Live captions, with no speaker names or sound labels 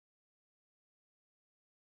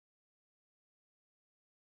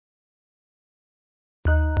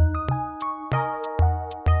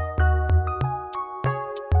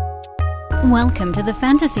Welcome to the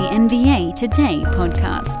Fantasy NBA Today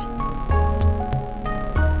podcast.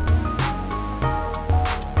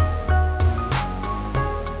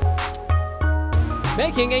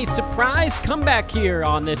 Making a surprise comeback here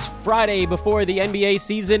on this Friday before the NBA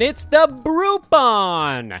season, it's the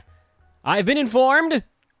Brewpon. I've been informed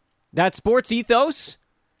that Sports Ethos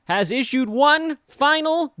has issued one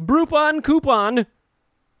final Brewpon coupon.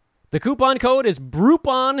 The coupon code is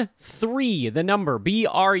Brewpon3, the number,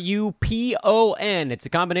 B-R-U-P-O-N. It's a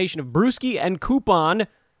combination of Brewski and coupon,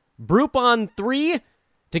 Brewpon3,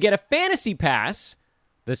 to get a fantasy pass,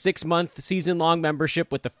 the 6-month season-long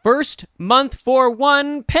membership with the first month for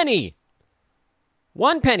 1 penny.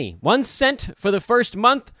 1 penny, 1 cent for the first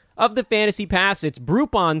month of the fantasy pass. It's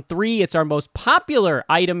Brewpon3. It's our most popular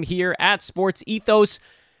item here at Sports Ethos.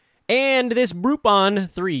 And this Brewpon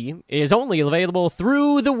 3 is only available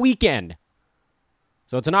through the weekend.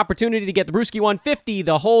 So it's an opportunity to get the Brewski 150,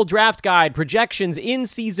 the whole draft guide, projections,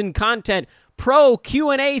 in-season content, pro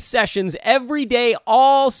Q&A sessions every day,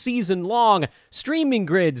 all season long, streaming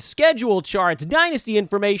grids, schedule charts, dynasty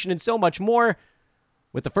information, and so much more.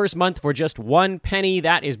 With the first month for just 1 penny,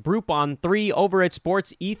 that is Brewpon 3 over at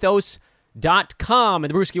sportsethos.com. And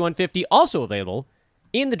the Brewski 150 also available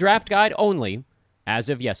in the draft guide only as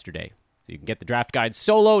of yesterday. So you can get the draft guide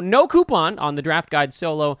solo, no coupon on the draft guide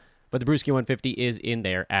solo, but the Brewski 150 is in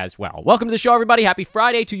there as well. Welcome to the show, everybody. Happy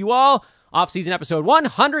Friday to you all. Off-season episode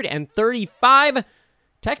 135.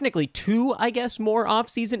 Technically 2, I guess, more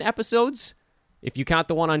off-season episodes, if you count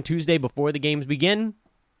the one on Tuesday before the games begin.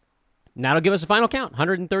 And that'll give us a final count,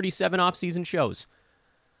 137 off-season shows.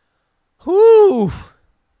 Whew!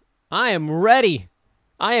 I am ready.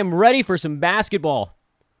 I am ready for some basketball.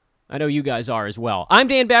 I know you guys are as well. I'm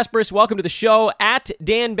Dan Besbris. Welcome to the show at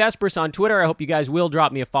Dan Besbris on Twitter. I hope you guys will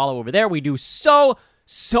drop me a follow over there. We do so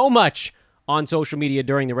much on social media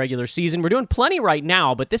during the regular season. We're doing plenty right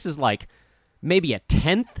now, but this is like maybe a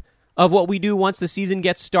 10th of what we do once the season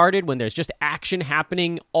gets started, when there's just action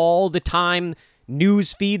happening all the time.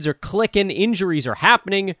 News feeds are clicking. Injuries are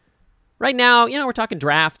happening. Right now, we're talking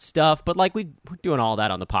draft stuff, but we're doing all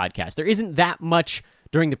that on the podcast. There isn't that much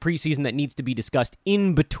during the preseason that needs to be discussed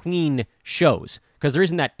in between shows, because there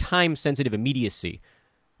isn't that time-sensitive immediacy.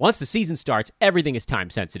 Once the season starts, everything is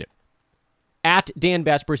time-sensitive. At Dan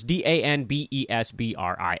Besbris,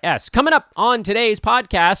 DANBESBRIS. Coming up on today's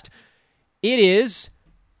podcast, it is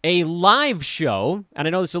a live show, and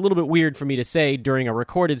I know this is a little bit weird for me to say during a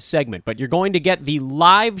recorded segment, but you're going to get the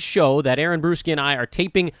live show that Aaron Brewski and I are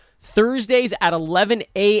taping Thursdays at 11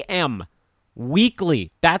 a.m.,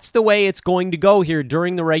 weekly. That's the way it's going to go here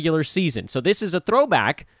during the regular season. So this is a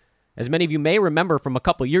throwback, as many of you may remember from a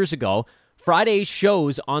couple years ago. Friday's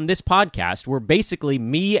shows on this podcast were basically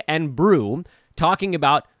me and Brew talking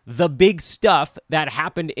about the big stuff that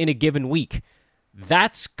happened in a given week.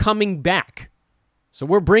 That's coming back. So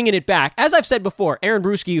we're bringing it back. As I've said before, Aaron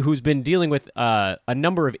Brewski, who's been dealing with a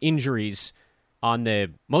number of injuries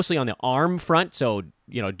mostly on the arm front, so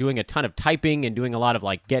doing a ton of typing and doing a lot of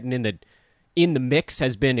getting in the mix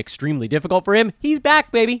has been extremely difficult for him. He's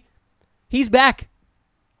back, baby. He's back.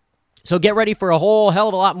 So get ready for a whole hell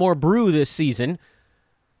of a lot more Brew this season.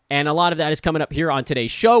 And a lot of that is coming up here on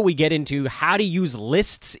today's show. We get into how to use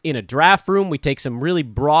lists in a draft room. We take some really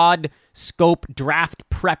broad scope draft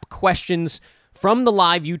prep questions from the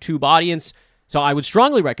live YouTube audience. So I would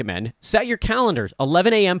strongly recommend set your calendars,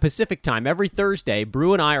 11 a.m. Pacific time every Thursday.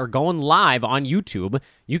 Brew and I are going live on YouTube.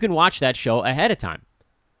 You can watch that show ahead of time.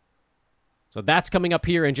 So that's coming up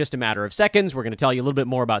here in just a matter of seconds. We're going to tell you a little bit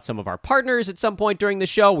more about some of our partners at some point during the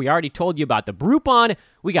show. We already told you about the Brewpon.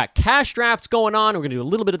 We got cash drafts going on. We're going to do a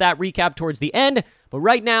little bit of that recap towards the end. But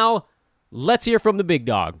right now, let's hear from the big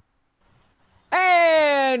dog.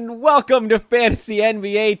 And welcome to Fantasy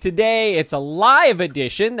NBA Today. It's a live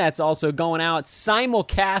edition that's also going out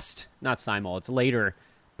simulcast. Not simul, it's later.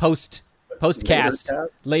 Postcast.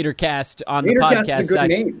 Latercast on the podcast is a good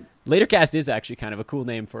name. Latercast is actually kind of a cool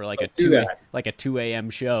name for a 2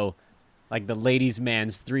 a.m. show, like the ladies'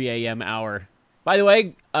 man's 3 a.m. hour. By the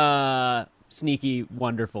way, sneaky,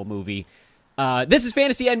 wonderful movie. This is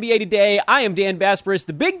Fantasy NBA Today. I am Dan Besbris.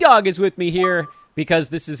 The big dog is with me here because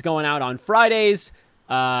this is going out on Fridays,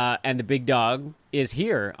 and the big dog is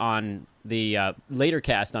here on the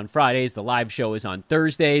Latercast on Fridays. The live show is on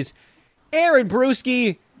Thursdays. Aaron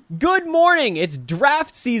Brewski, good morning. It's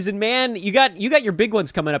draft season, man. You got your big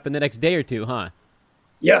ones coming up in the next day or two, huh?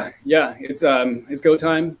 Yeah. It's go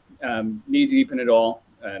time. Knee deep in it all,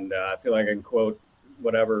 and I feel like I can quote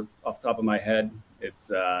whatever off the top of my head.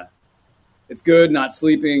 It's good. Not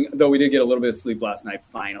sleeping, though we did get a little bit of sleep last night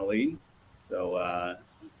finally. So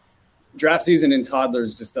draft season in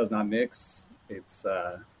toddlers just does not mix. It's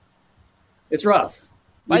rough.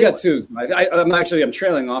 You got two. I'm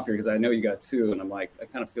trailing off here because I know you got two, and I'm like, I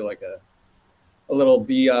kind of feel like a little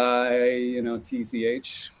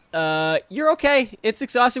TCH. You're okay. It's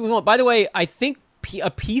exhausting. We won't. By the way, I think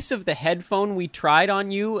a piece of the headphone we tried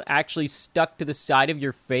on you actually stuck to the side of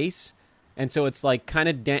your face, and so it's like kind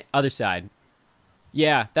of other side.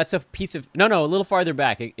 Yeah, that's a piece of no, a little farther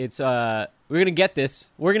back. It's we're gonna get this.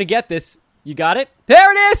 You got it?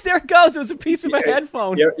 There it is. There it goes. It was a piece of a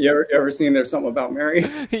headphone. You ever seen There's Something About Mary?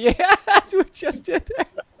 Yeah, that's what we just did there.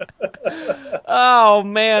 Oh,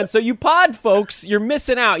 man. So you pod folks, you're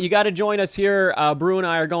missing out. You got to join us here. Brew and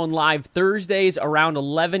I are going live Thursdays around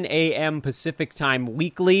 11 a.m. Pacific time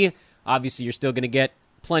weekly. Obviously, you're still going to get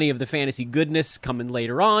plenty of the fantasy goodness coming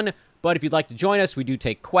later on. But if you'd like to join us, we do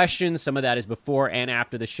take questions. Some of that is before and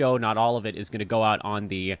after the show. Not all of it is going to go out on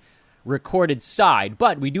the recorded side,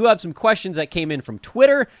 but we do have some questions that came in from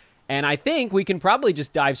Twitter, and I think we can probably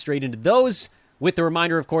just dive straight into those with the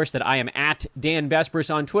reminder, of course, that I am at Dan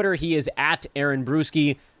Besbris on Twitter. He is at Aaron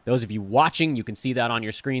Bruski. Those of you watching, you can see that on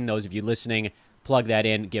your screen. Those of you listening, plug that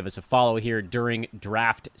in. Give us a follow here during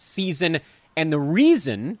draft season. And the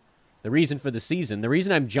reason for the season, the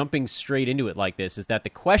reason I'm jumping straight into it like this is that the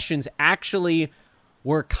questions actually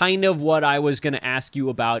were kind of what I was going to ask you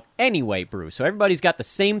about anyway, Bruce. So everybody's got the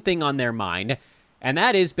same thing on their mind, and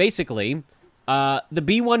that is basically the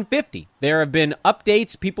B150. There have been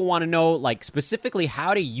updates. People want to know, like, specifically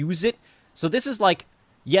how to use it. So this is like,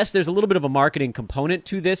 yes, there's a little bit of a marketing component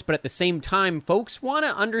to this, but at the same time, folks want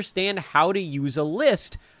to understand how to use a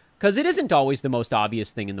list, because it isn't always the most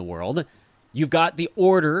obvious thing in the world. You've got the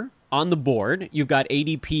order on the board. You've got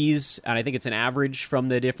ADPs, and I think it's an average from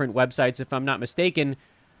the different websites, if I'm not mistaken.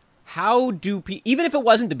 How do even if it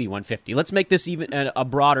wasn't the B150, let's make this even a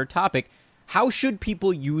broader topic. How should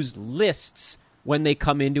people use lists when they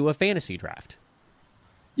come into a fantasy draft?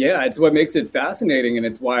 Yeah, it's what makes it fascinating, and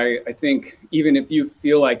it's why I think even if you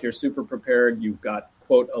feel like you're super prepared, you've got,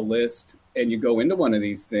 quote, a list, and you go into one of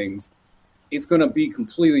these things, it's going to be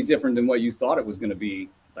completely different than what you thought it was going to be,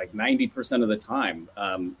 like 90% of the time.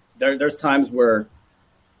 There's times where,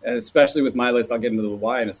 and especially with my list, I'll get into the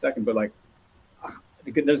why in a second, but like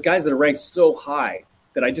there's guys that are ranked so high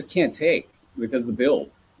that I just can't take because of the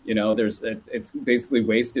build. You know, it's basically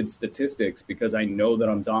wasted statistics because I know that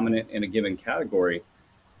I'm dominant in a given category.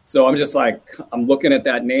 So I'm just like, I'm looking at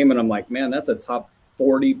that name and I'm like, man, that's a top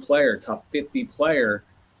 40 player, top 50 player.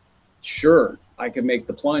 Sure, I could make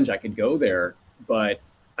the plunge. I could go there, but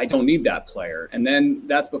I don't need that player. And then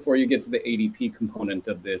that's before you get to the ADP component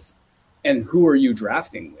of this. And who are you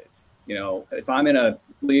drafting with? You know, if I'm in a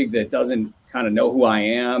league that doesn't kind of know who I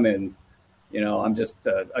am and, you know, I'm just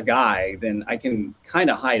a guy, then I can kind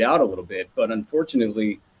of hide out a little bit. But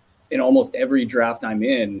unfortunately, in almost every draft I'm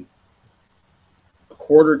in, a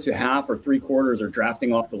quarter to half or 3/4 are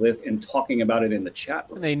drafting off the list and talking about it in the chat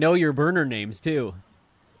room. And they know your burner names too.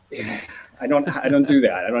 Yeah, I don't do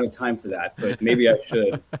that. I don't have time for that, but maybe I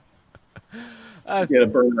should get a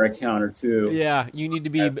burner account or two. Yeah, you need to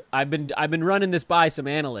be. I've been running this by some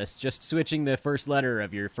analysts, just switching the first letter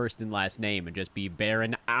of your first and last name and just be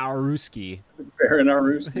Baron Aruski. Baron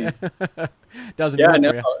Aruski doesn't work.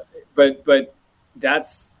 No, but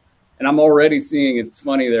that's, and I'm already seeing it's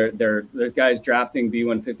funny. There's guys drafting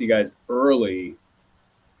B150 guys early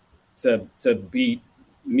to beat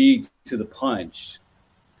me to the punch.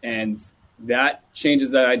 And that changes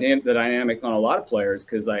the dynamic on a lot of players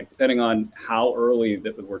because, like, depending on how early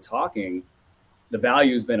that we're talking, the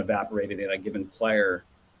value's been evaporated in a given player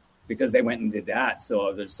because they went and did that.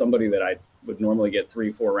 So there's somebody that I would normally get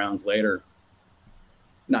 3-4 rounds later,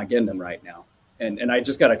 not getting them right now. And I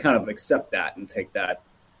just got to kind of accept that and take that,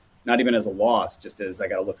 not even as a loss, just as I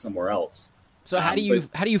got to look somewhere else. So how do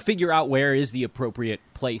you figure out where is the appropriate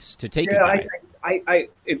place to take it?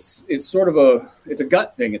 It's sort of a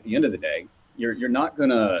gut thing at the end of the day. You're not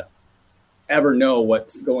gonna ever know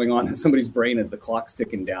what's going on in somebody's brain as the clock's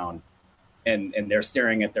ticking down, and they're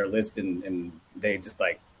staring at their list and they just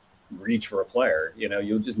like reach for a player. You know,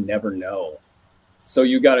 you'll just never know. So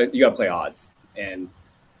you gotta play odds. And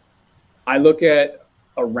I look at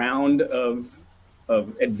a round of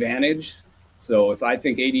advantage. So if I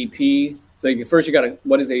think ADP, first you gotta,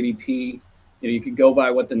 what is ADP? You know, you could go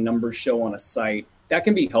by what the numbers show on a site. That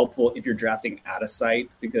can be helpful if you're drafting at a site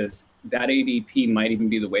because that ADP might even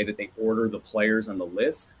be the way that they order the players on the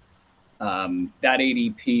list. That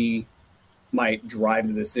ADP might drive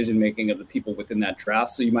the decision-making of the people within that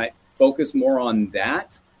draft. So you might focus more on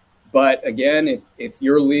that. But again, if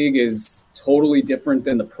your league is totally different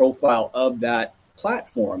than the profile of that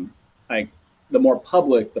platform, like the more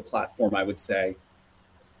public the platform, I would say,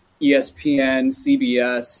 ESPN,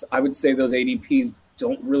 CBS, I would say those ADPs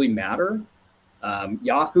don't really matter.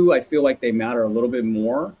 Yahoo, I feel like they matter a little bit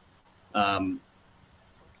more.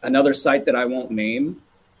 Another site that I won't name,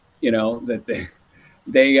 that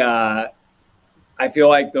I feel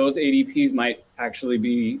like those ADPs might actually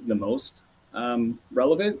be the most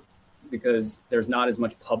relevant because there's not as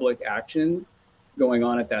much public action going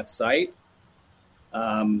on at that site.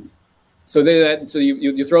 So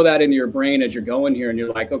you throw that into your brain as you're going here, and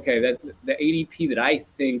you're like, okay, that the ADP that I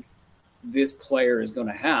think this player is going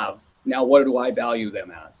to have. Now, what do I value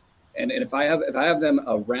them as? And if I have them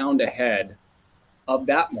a round ahead of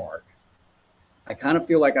that mark, I kind of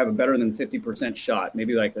feel like I have a better than 50% shot,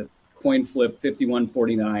 maybe like a coin flip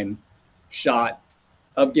 51-49 shot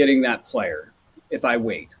of getting that player if I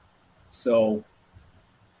wait. So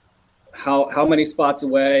how many spots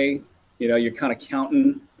away? You're kind of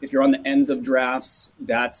counting. If you're on the ends of drafts,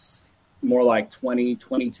 that's more like 20,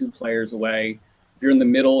 22 players away. If you're in the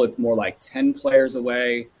middle, it's more like 10 players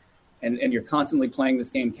away. And you're constantly playing this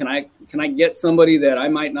game. Can I get somebody that I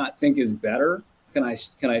might not think is better? Can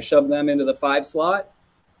I shove them into the 5 slot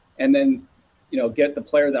and then, get the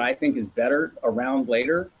player that I think is better a round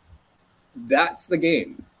later? That's the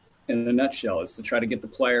game in a nutshell, is to try to get the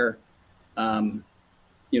player,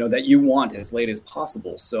 that you want as late as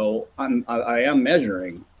possible. So I am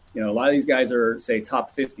measuring, a lot of these guys are, say, top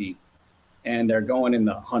 50 and they're going in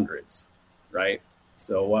the hundreds, right?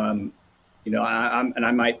 So,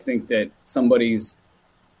 I might think that somebody's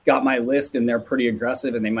got my list and they're pretty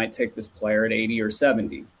aggressive and they might take this player at 80 or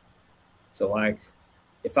 70. So like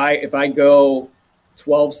if I go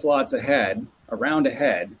 12 slots ahead, a round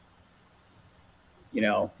ahead,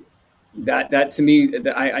 that to me,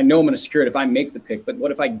 I know I'm going to secure it if I make the pick, but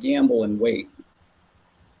what if I gamble and wait?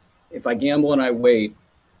 If I gamble and I wait,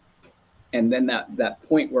 and then that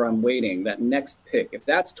point where I'm waiting, that next pick, if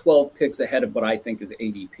that's 12 picks ahead of what I think is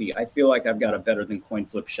ADP, I feel like I've got a better than coin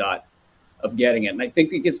flip shot of getting it. And I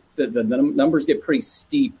think it gets the numbers get pretty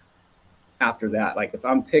steep after that. Like if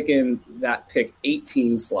I'm picking that pick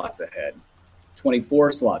 18 slots ahead,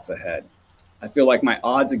 24 slots ahead, I feel like my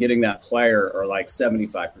odds of getting that player are like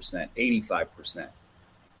 75%, 85%.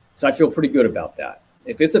 So I feel pretty good about that.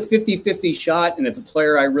 If it's a 50-50 shot and it's a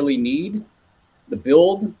player I really need, the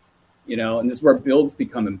build, and this is where builds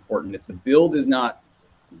become important. If the build is not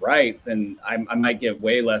right, then I might get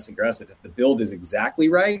way less aggressive. If the build is exactly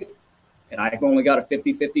right and I've only got a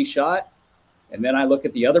 50-50 shot, and then I look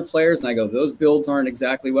at the other players and I go, those builds aren't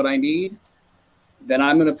exactly what I need, then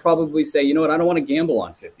I'm going to probably say, I don't want to gamble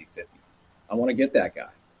on 50-50. I want to get that guy.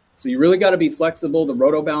 So you really got to be flexible. The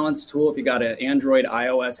Roto Balance tool, if you got an Android,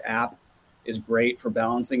 iOS app, is great for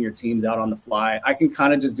balancing your teams out on the fly. I can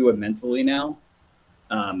kind of just do it mentally now.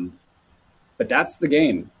 But that's the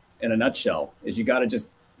game in a nutshell, is you got to just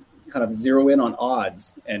kind of zero in on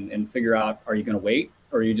odds and figure out, are you going to wait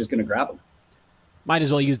or are you just going to grab them? Might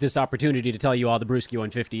as well use this opportunity to tell you all the Brewski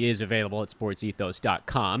 150 is available at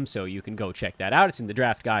sportsethos.com, so you can go check that out. It's in the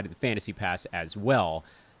draft guide and the fantasy pass as well.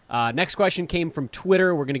 Next question came from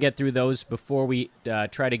Twitter. We're going to get through those before we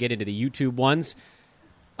try to get into the YouTube ones.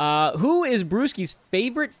 Who is Brewski's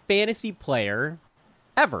favorite fantasy player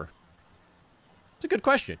ever? It's a good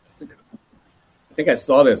question. I think I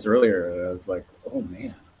saw this earlier. And I was like, oh,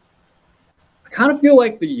 man. I kind of feel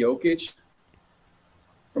like the Jokic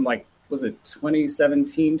from was it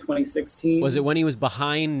 2017, 2016? Was it when he was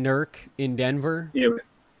behind Nurk in Denver?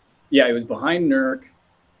 Yeah, he was behind Nurk.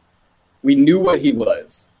 We knew what he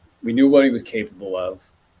was. We knew what he was capable of.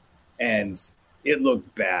 And it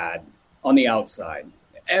looked bad on the outside.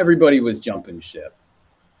 Everybody was jumping ship.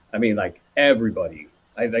 I mean, everybody.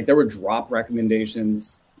 There were drop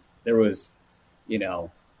recommendations. There was,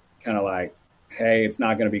 kind of like, hey, it's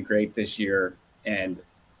not going to be great this year. And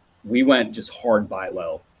we went just hard buy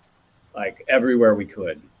low, everywhere we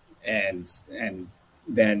could. And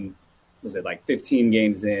then was it 15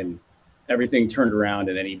 games in, everything turned around,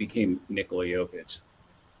 and then he became Nikola Jokic.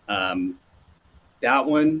 That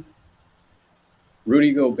one,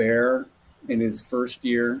 Rudy Gobert in his first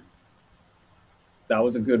year, that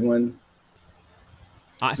was a good one.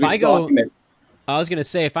 I was going to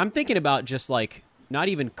say, if I'm thinking about just not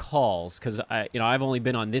even calls, because I've only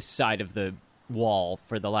been on this side of the wall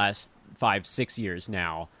for the last 5-6 years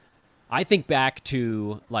now. I think back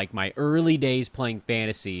to my early days playing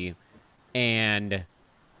fantasy, and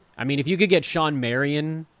I mean, if you could get Sean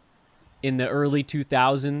Marion in the early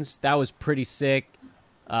 2000s, that was pretty sick.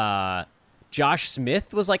 Josh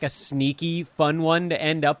Smith was a sneaky fun one to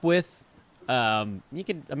end up with.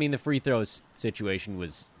 The free throws situation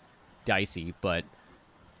was dicey, but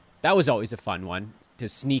That was always a fun one to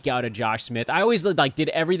sneak out a Josh Smith. I always did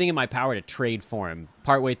everything in my power to trade for him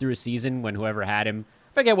partway through a season when whoever had him.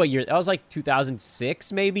 I forget what year. That was like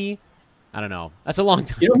 2006, maybe. I don't know. That's a long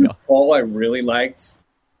time ago. Paul, I really liked.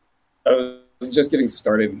 I was just getting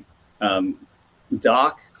started.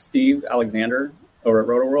 Doc, Steve Alexander over at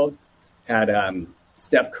Roto-World had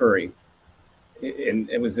Steph Curry. And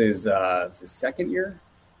it was his second year.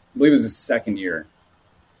 I believe it was his second year.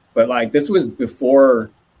 But like this was before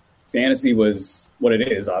fantasy was what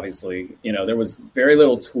it is, obviously. There was very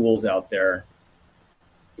little tools out there.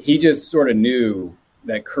 He just sort of knew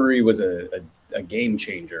that Curry was a game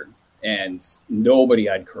changer, and nobody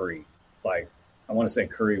had Curry. Like, I want to say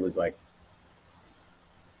Curry was like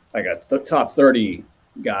a top 30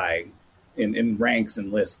 guy in ranks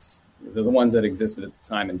and lists. They're the ones that existed at the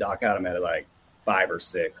time, and Doc had him at like 5 or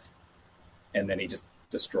 6, and then he just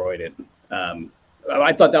destroyed it.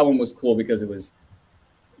 I thought that one was cool because it was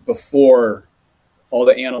before all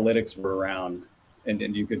the analytics were around, and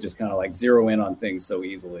you could just kind of like zero in on things so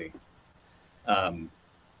easily. I'm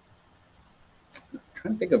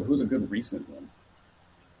trying to think of who's a good recent one.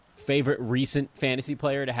 Favorite recent fantasy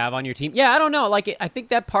player to have on your team? Yeah, I don't know. Like, I think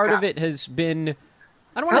that part of it has been.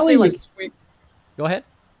 I don't want to say like. Sweet. Go ahead.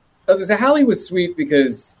 I was gonna say Hallie was sweet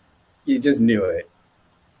because you just knew it,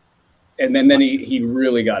 and then he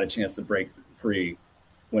really got a chance to break free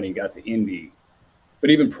when he got to Indy.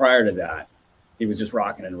 But even prior to that, he was just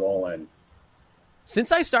rocking and rolling.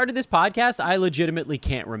 Since I started this podcast, I legitimately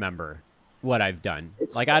can't remember what I've done.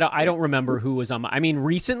 Like, I don't remember who was on my. I mean,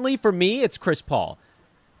 recently for me, it's Chris Paul,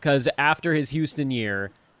 because after his Houston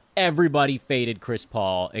year, everybody faded Chris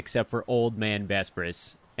Paul except for old man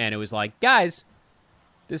Vespris, and it was like, guys,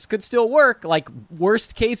 this could still work. Like,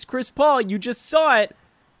 worst case Chris Paul, you just saw it.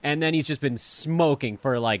 And then he's just been smoking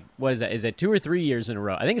for like, what is that? Is it 2 or 3 years in a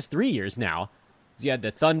row? I think it's 3 years now. So you had the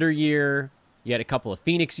Thunder year. You had a couple of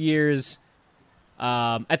Phoenix years.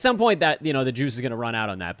 At some point that, the juice is going to run out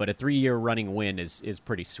on that, but a 3-year running win is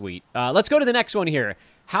pretty sweet. Let's go to the next one here.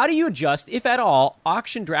 How do you adjust, if at all,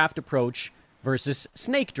 auction draft approach versus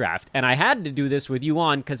snake draft? And I had to do this with you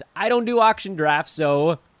on because I don't do auction drafts,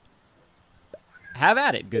 so have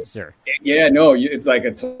at it, good sir. Yeah, no, it's like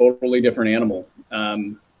a totally different animal.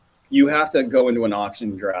 You have to go into an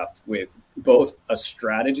auction draft with both a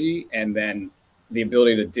strategy and then the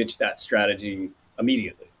ability to ditch that strategy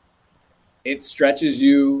immediately. It stretches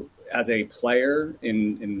you as a player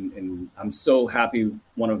in I'm so happy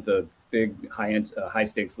one of the big high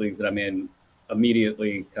stakes leagues that I'm in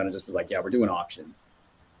immediately kind of just was like, yeah, we're doing auction,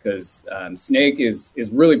 because snake is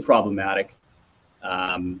really problematic.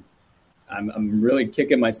 I'm really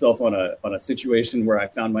kicking myself on a situation where I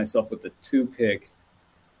found myself with the 2 pick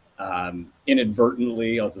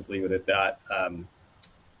inadvertently. I'll just leave it at that,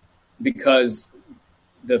 because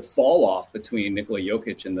the fall off between Nikola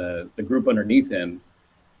Jokic and the group underneath him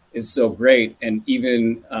is so great. And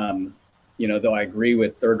even, though I agree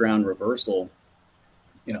with 3rd round reversal,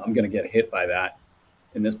 I'm going to get hit by that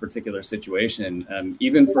in this particular situation.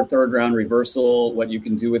 Even for 3rd round reversal, what you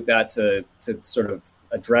can do with that to sort of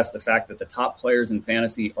address the fact that the top players in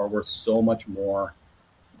fantasy are worth so much more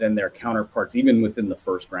than their counterparts, even within the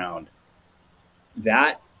 1st round,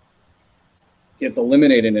 that gets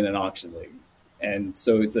eliminated in an auction league. And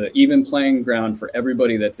so it's an even playing ground for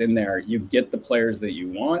everybody that's in there. You get the players that you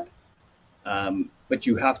want, but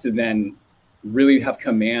you have to then really have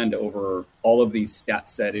command over all of these stat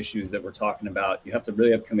set issues that we're talking about. You have to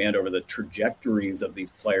really have command over the trajectories of these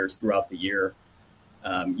players throughout the year.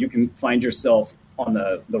 You can find yourself on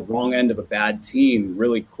the wrong end of a bad team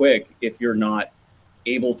really quick if you're not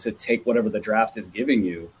able to take whatever the draft is giving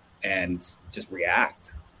you and just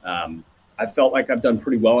react. I felt like I've done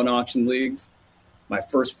pretty well in auction leagues. My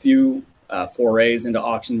first few forays into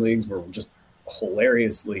auction leagues were just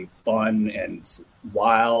hilariously fun and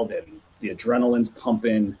wild, and the adrenaline's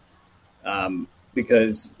pumping,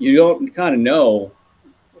 because you don't kind of know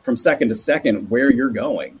from second to second where you're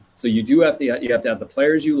going. So you have to have the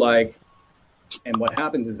players you like. And what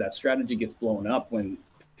happens is that strategy gets blown up when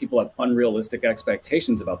people have unrealistic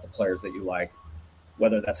expectations about the players that you like,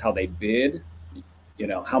 whether that's how they bid,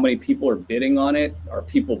 how many people are bidding on it. Are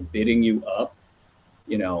people bidding you up?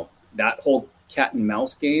 That whole cat and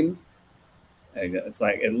mouse game. It's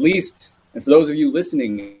like, at least, and for those of you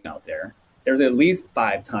listening out there, there's at least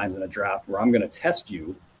 5 times in a draft where I'm going to test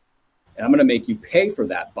you and I'm going to make you pay for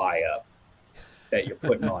that buy up that you're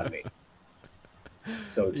putting on me.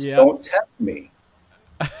 So don't test me.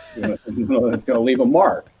 It's going to leave a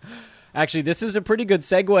mark. Actually, this is a pretty good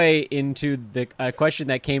segue into the question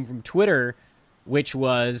that came from Twitter, which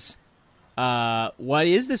was, what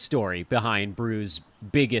is the story behind Brew's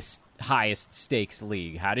biggest, highest stakes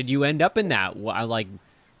league. How did you end up in that? Like,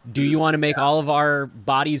 do you want to make all of our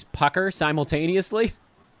bodies pucker simultaneously?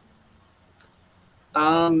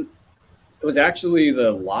 It was actually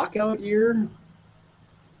the lockout year.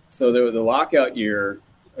 So the lockout year,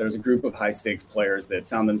 there was a group of high stakes players that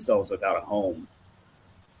found themselves without a home.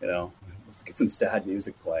 Let's get some sad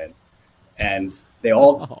music playing. And they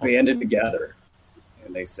all banded together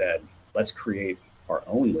and they said, let's create our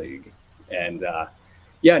own league. And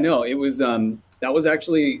it was, that was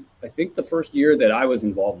actually, I think, the first year that I was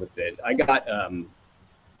involved with it. I got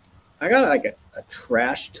like a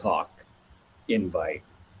trash talk invite.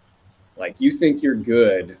 Like, you think you're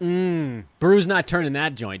good. Brew's not turning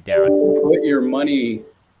that joint down. Put your money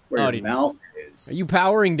where your mouth is. Are you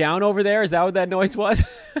powering down over there? Is that what that noise was?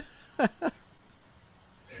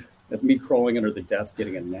 That's me crawling under the desk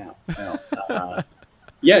getting a nap.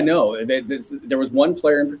 No. There was one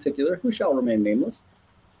player in particular, who shall remain nameless,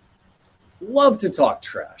 loved to talk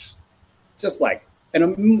trash. Just like an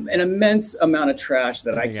immense amount of trash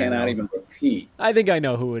that I cannot even repeat. I think I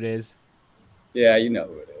know who it is. Yeah, you know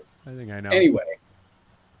who it is. I think I know. Anyway,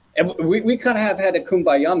 and we kind of have had a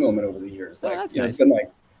kumbaya moment over the years. Like, that's nice. It's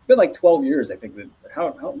been like 12 years, I think. That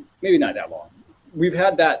how maybe not that long. We've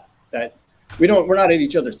had that we're not at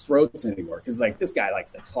each other's throats anymore, because like this guy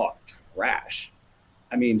likes to talk trash.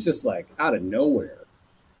 I mean, just like out of nowhere.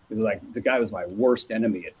 It's like the guy was my worst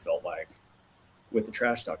enemy, it felt like, with the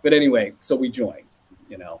trash talk. But anyway, so we joined,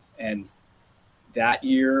 and that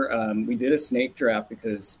year we did a snake draft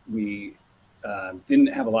because we didn't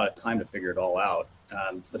have a lot of time to figure it all out.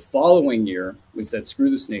 The following year, we said, screw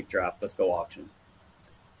the snake draft, let's go auction.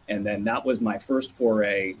 And then that was my first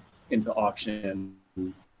foray into auction.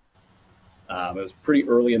 It was pretty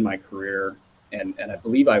early in my career, and I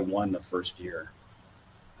believe I won the first year.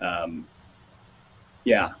 Well,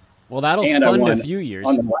 that'll and fund a few years.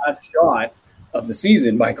 On the last shot of the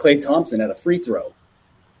season by Klay Thompson at a free throw.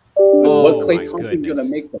 Was Klay Thompson going to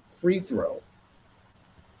make the free throw?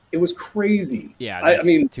 It was crazy. Yeah,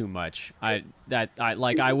 that's too much. I'd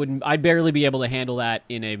barely be able to handle that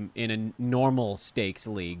in a normal stakes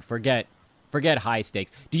league. Forget high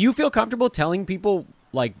stakes. Do you feel comfortable telling people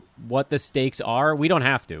like what the stakes are? We don't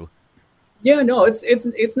have to. Yeah, no,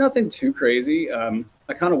 it's nothing too crazy.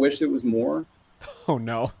 I kind of wish it was more. Oh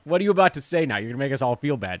no! What are you about to say now? You're gonna make us all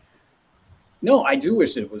feel bad. No, I do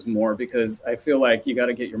wish it was more, because I feel like you got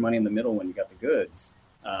to get your money in the middle when you got the goods.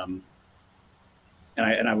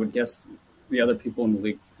 And I would guess the other people in the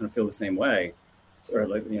league kind of feel the same way, or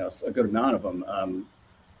like a good amount of them.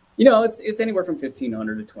 It's anywhere from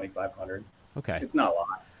 1,500 to 2,500. Okay, it's not a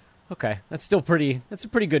lot. Okay, that's still pretty. That's a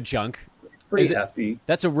pretty good chunk. It's pretty hefty.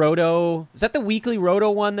 That's a roto. Is that the weekly roto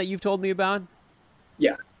one that you've told me about?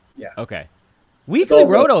 Yeah. Okay, weekly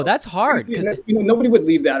roto. That's hard. Nobody would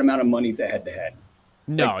leave that amount of money to head to head.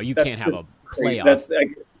 No, you can't have a playoff. That's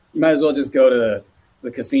you might as well just go to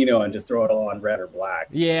the casino and just throw it all on red or black.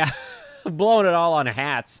 Yeah, blowing it all on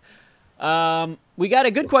hats. We got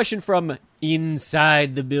a good question from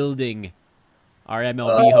inside the building. Our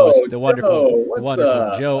MLB host, the wonderful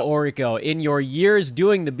Joe Orico. In your years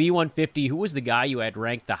doing the B150, who was the guy you had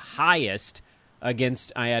ranked the highest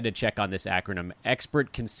against? I had to check on this acronym: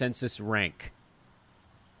 expert consensus rank.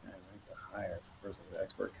 I ranked the highest versus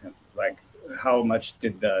expert. Like, how much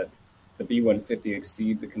did the B150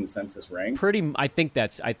 exceed the consensus rank? I think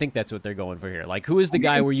that's what they're going for here. Like, who is the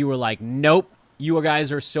guy where you were like, nope, you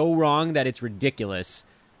guys are so wrong that it's ridiculous?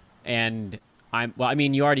 And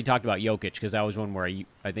you already talked about Jokic, because that was one where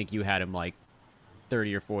I think you had him like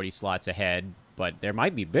 30 or 40 slots ahead, but there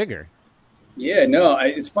might be bigger. Yeah, no,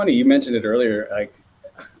 it's funny. You mentioned it earlier. Like,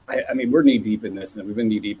 we're knee deep in this, and we've been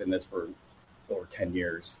knee deep in this for over 10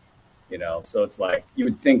 years, so it's like, you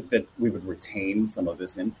would think that we would retain some of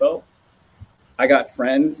this info. I got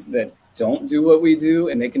friends that don't do what we do,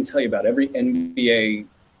 and they can tell you about every NBA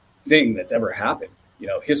thing that's ever happened,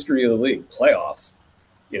 history of the league, playoffs.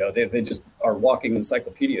 They just are walking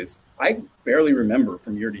encyclopedias. I barely remember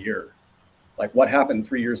from year to year, like what happened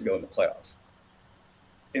 3 years ago in the playoffs.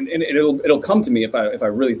 And it'll come to me if I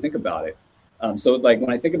really think about it. So like when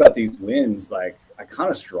I think about these wins, like I kind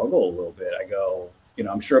of struggle a little bit. I go,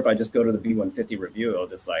 I'm sure if I just go to the B150 review, it'll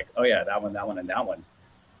just like, oh yeah, that one, and that one.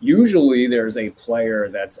 Usually there's a player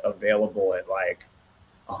that's available at like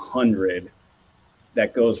 100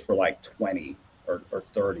 that goes for like 20 or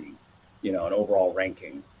 30. An overall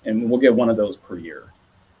ranking, and we'll get one of those per year.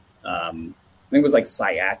 I think it was like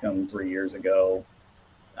Siakam 3 years ago.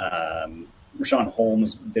 Rashawn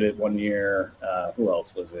Holmes did it 1 year. Who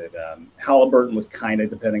else was it? Halliburton was kind of,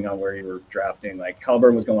 depending on where you were drafting. Like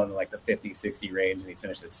Halliburton was going in like the 50, 60 range, and he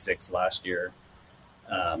finished at 6 last year.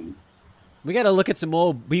 We got to look at some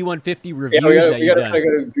old B150 reviews Yeah, we you've got done.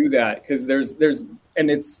 to do that because and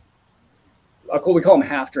it's we call them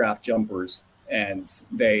half draft jumpers, and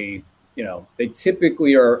they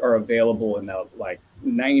typically are available in the like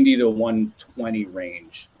 90 to 120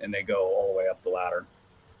 range, and they go all the way up the ladder.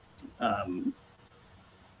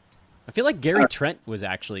 I feel like Gary Trent was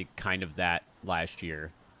actually kind of that last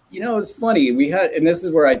year. It's funny. We had, and this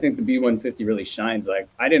is where I think the B150 really shines. Like,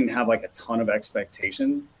 I didn't have like a ton of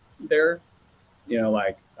expectation there.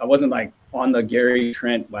 Like I wasn't like on the Gary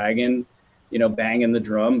Trent wagon, banging the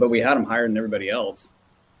drum, but we had him higher than everybody else.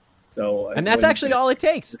 So, and that's actually all it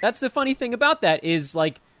takes. That's the funny thing about that is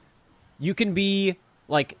like, you can be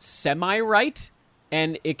like semi-right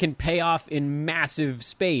and it can pay off in massive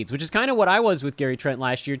spades, which is kind of what I was with Gary Trent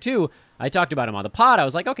last year too. I talked about him on the pod. I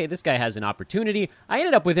was like, okay, this guy has an opportunity. I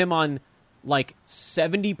ended up with him on like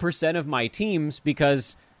 70% of my teams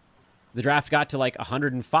because the draft got to like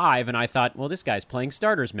 105, and I thought, well, this guy's playing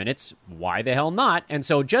starters minutes. Why the hell not? And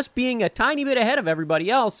so just being a tiny bit ahead of everybody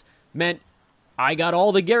else meant I got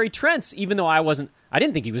all the Gary Trents, even though I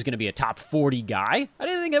didn't think he was going to be a top 40 guy. I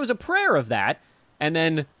didn't think it was a prayer of that. And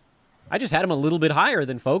then I just had him a little bit higher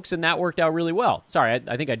than folks, and that worked out really well. Sorry,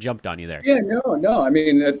 I think I jumped on you there. Yeah, no. I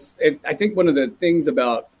mean, I think one of the things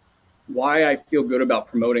about why I feel good about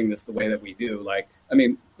promoting this the way that we do, like, I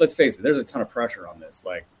mean, let's face it, there's a ton of pressure on this.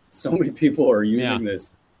 Like, so many people are using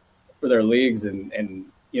this for their leagues, and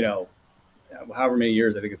however many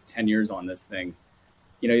years, I think it's 10 years on this thing.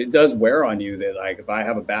 It does wear on you that, like, if I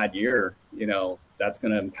have a bad year, that's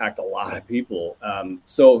going to impact a lot of people.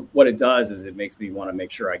 So what it does is it makes me want to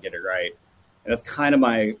make sure I get it right. And that's kind of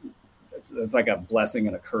it's like a blessing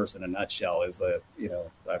and a curse in a nutshell, is that,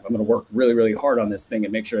 I'm going to work really, really hard on this thing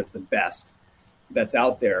and make sure it's the best that's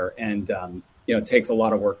out there. And, it takes a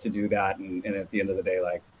lot of work to do that. And at the end of the day,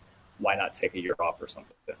 like, why not take a year off or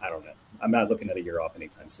something? I don't know. I'm not looking at a year off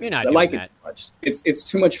anytime soon. You're not I doing like that. it too much. It's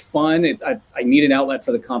too much fun. I need an outlet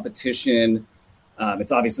for the competition.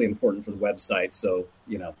 It's obviously important for the website. So,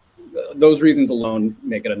 those reasons alone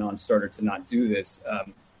make it a non-starter to not do this.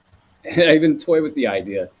 And I even toy with the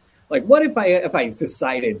idea, like, what if I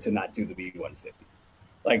decided to not do the B150?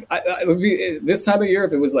 Like, I would be this time of year,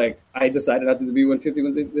 if it was like I decided not to do the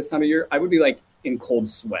B150 this time of year, I would be like in cold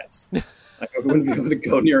sweats. Like, I wouldn't be able to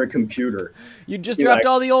go near a computer. You just dropped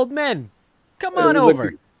all the old men. Come on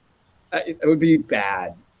over. It would be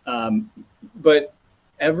bad. But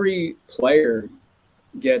every player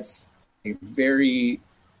gets a very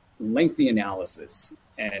lengthy analysis,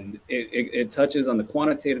 and it touches on the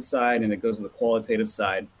quantitative side and it goes to the qualitative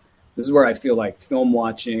side. This is where I feel like film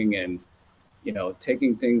watching and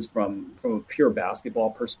taking things from a pure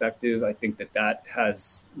basketball perspective, I think that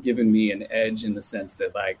has given me an edge in the sense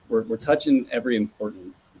that, like, we're touching every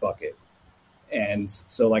important bucket. And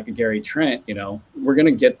so, like a Gary Trent, we're going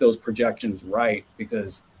to get those projections right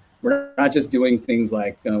because we're not just doing things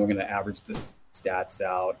like we're going to average the stats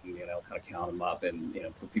out and, kind of count them up and,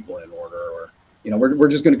 put people in order, or, we're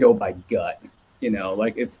just going to go by gut,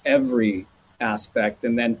 like, it's every aspect.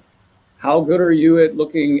 And then, how good are you at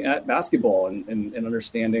looking at basketball and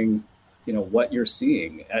understanding, what you're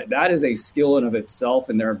seeing? That is a skill in of itself.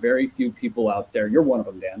 And there are very few people out there. You're one of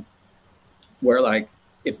them, Dan, where, like,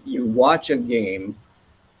 if you watch a game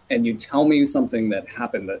and you tell me something that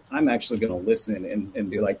happened, that I'm actually going to listen and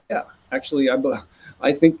be like, yeah, actually,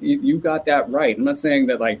 I think you got that right. I'm not saying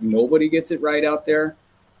that, like, nobody gets it right out there,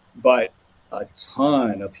 but a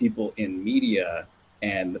ton of people in media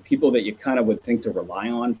and the people that you kind of would think to rely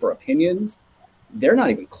on for opinions, they're not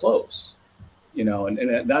even close,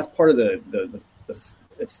 and that's part of the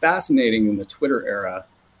it's fascinating in the Twitter era,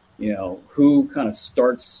 who kind of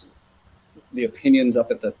starts the opinions up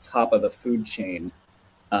at the top of the food chain,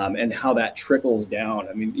 and how that trickles down.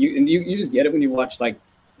 I mean, you just get it when you watch, like,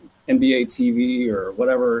 NBA TV or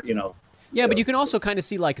whatever, Yeah, but you can also kind of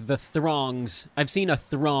see, like, the throngs. I've seen a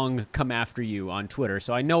throng come after you on Twitter,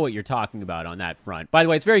 so I know what you're talking about on that front. By the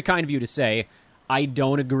way, it's very kind of you to say. I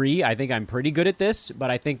don't agree. I think I'm pretty good at this, but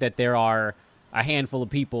I think that there are a handful of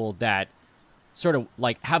people that sort of,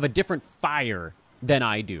 like, have a different fire than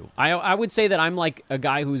I do. I would say that I'm, like, a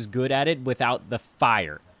guy who's good at it without the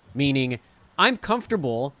fire, meaning I'm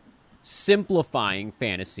comfortable simplifying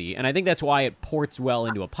fantasy, and I think that's why it ports well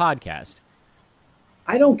into a podcast.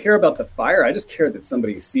 I don't care about the fire. I just care that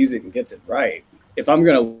somebody sees it and gets it right. If I'm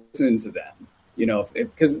going to listen to them,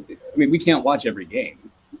 because I mean, we can't watch every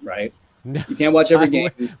game, right? No, you can't watch every game.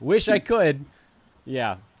 Wish I could.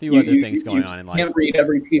 Yeah, a few other things going on in life. You can't read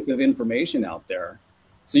every piece of information out there.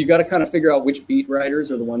 So you got to kind of figure out which beat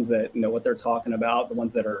writers are the ones that know what they're talking about, the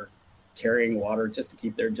ones that are carrying water just to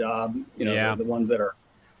keep their job, the ones that are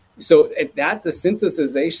So the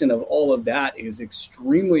synthesization of all of that is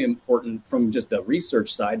extremely important from just a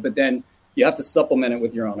research side, but then you have to supplement it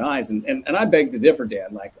with your own eyes. And I beg to differ,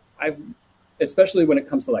 Dan. Like especially when it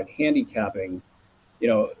comes to like handicapping,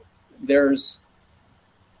 it's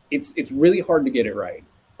really hard to get it right.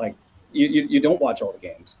 Like you don't watch all the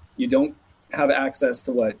games. You don't have access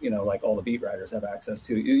to what, like all the beat writers have access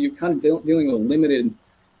to. You're kind of dealing with a limited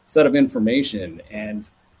set of information, and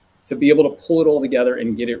to be able to pull it all together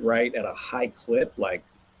and get it right at a high clip, like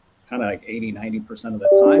kind of like 80-90% of the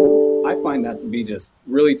time, I find that to be just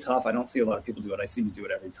really tough. I don't see a lot of people do it. I see you do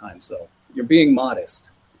it every time. So you're being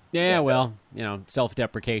modest. Yeah, well,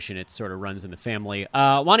 self-deprecation, it sort of runs in the family.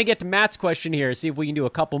 Want to get to Matt's question here, see if we can do a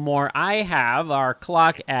couple more. I have our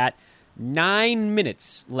clock at 9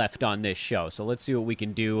 minutes left on this show, so let's see what we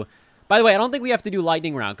can do. By the way, I don't think we have to do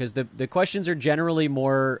lightning round because the questions are generally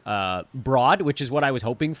more broad, which is what I was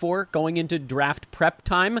hoping for going into draft prep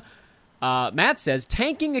time. Matt says,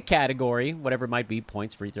 tanking a category, whatever it might be,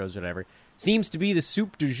 points, free throws, whatever, seems to be the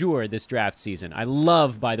soup du jour this draft season. I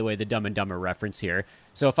love, by the way, the Dumb and Dumber reference here.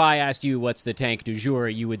 So if I asked you what's the tank du jour,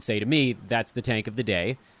 you would say to me, that's the tank of the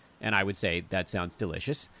day. And I would say, that sounds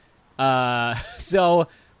delicious. So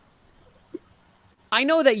I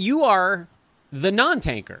know that you are the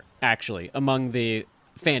non-tanker, actually, among the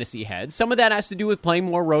fantasy heads. Some of that has to do with playing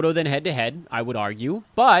more roto than head-to-head, I would argue.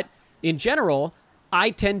 But in general,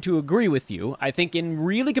 I tend to agree with you. I think in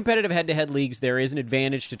really competitive head-to-head leagues, there is an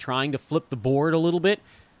advantage to trying to flip the board a little bit.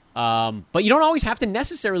 But you don't always have to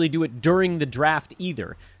necessarily do it during the draft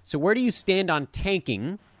either. So where do you stand on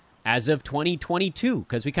tanking as of 2022?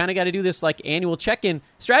 Because we kind of got to do this like annual check-in.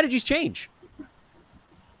 Strategies change.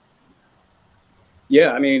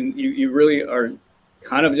 Yeah, I mean, you really are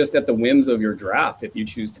kind of just at the whims of your draft if you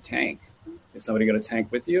choose to tank. Is somebody going to tank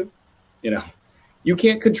with you? You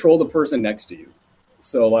can't control the person next to you.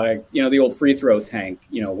 So like, the old free throw tank,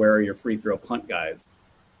 where are your free throw punt guys?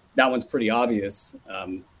 That one's pretty obvious.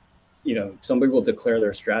 Some people declare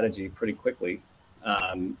their strategy pretty quickly.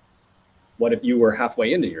 What if you were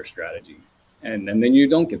halfway into your strategy and then you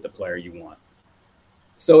don't get the player you want?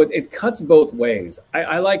 So it cuts both ways.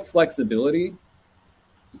 I like flexibility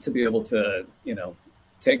to be able to,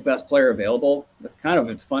 take best player available. That's kind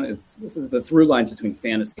of fun. This is the through lines between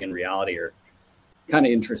fantasy and reality are kind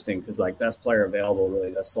of interesting because like best player available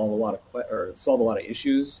really does solve a lot of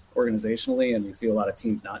issues organizationally, and you see a lot of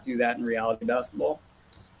teams not do that in reality basketball,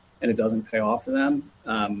 and it doesn't pay off for them.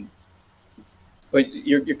 But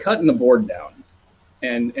you're cutting the board down,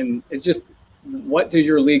 and it's just, what does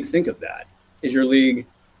your league think of that? Is your league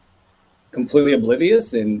completely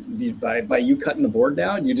oblivious, and by you cutting the board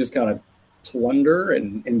down, you just kind of plunder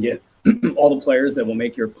and get all the players that will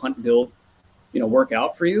make your punt build, work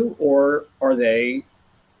out for you? Or are they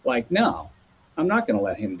like, no, I'm not going to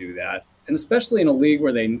let him do that? And especially in a league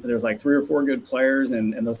where there's like 3 or 4 good players,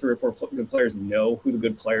 and those 3 or 4 good players know who the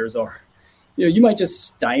good players are. You might just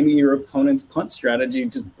stymie your opponent's punt strategy,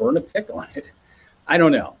 just burn a pick on it. I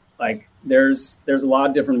don't know. Like there's a lot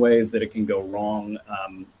of different ways that it can go wrong.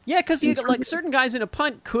 Yeah, because certain guys in a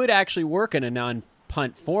punt could actually work in a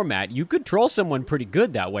non-punt format. You could troll someone pretty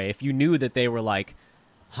good that way if you knew that they were like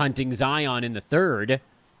hunting Zion in the third.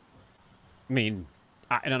 I mean,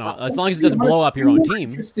 I don't know. As long as it doesn't blow up your own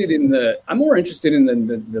team. I'm more interested in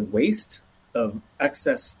the waste of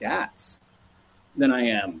excess stats than I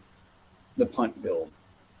am the punt build,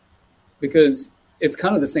 because it's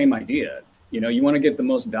kind of the same idea. You want to get the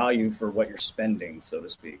most value for what you're spending, so to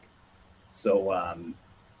speak. So,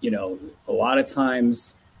 a lot of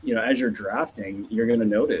times, as you're drafting, you're going to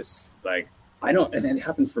notice, like, and it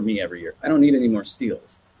happens for me every year. I don't need any more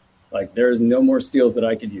steals. Like, there's no more steals that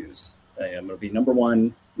I could use. I'm going to be number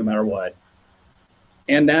one no matter what.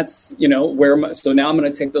 And that's, so now I'm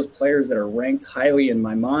going to take those players that are ranked highly in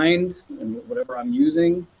my mind and whatever I'm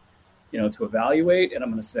using, to evaluate, and I'm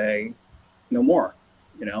going to say no more.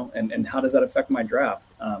 And how does that affect my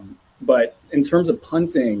draft? But in terms of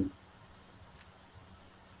punting,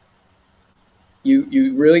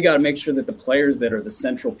 you really got to make sure that the players that are the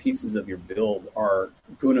central pieces of your build are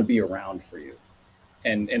going to be around for you.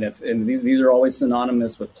 And these are always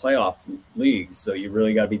synonymous with playoff leagues. So you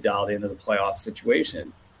really got to be dialed into the playoff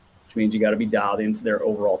situation, which means you got to be dialed into their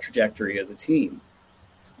overall trajectory as a team.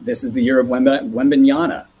 This is the year of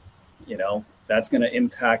Wembanyama, That's going to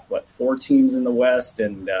impact 4 teams in the West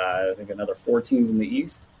and I think another 4 teams in the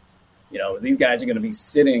East. These guys are going to be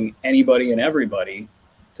sitting anybody and everybody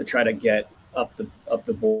to try to get up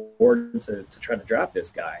the board to try to draft this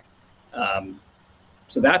guy.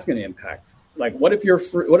 So that's going to impact. Like, what if your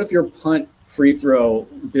punt free throw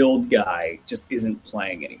build guy just isn't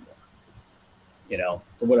playing anymore?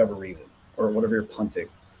 for whatever reason, or whatever you're punting.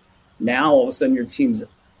 Now, all of a sudden, your team's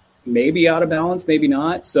maybe out of balance, maybe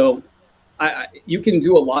not. So you can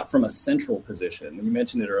do a lot from a central position. You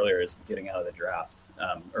mentioned it earlier, is getting out of the draft,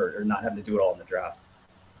 or not having to do it all in the draft.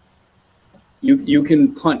 You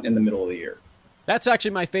can punt in the middle of the year. That's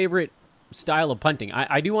actually my favorite style of punting.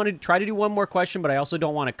 I do want to try to do one more question, but I also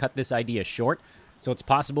don't want to cut this idea short. So it's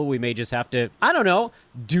possible we may just have to, I don't know,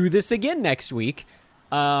 do this again next week.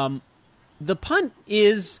 The punt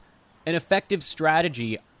is an effective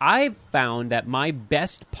strategy. I've found that my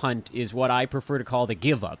best punt is what I prefer to call the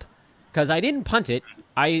give up, because I didn't punt it.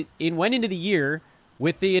 I went into the year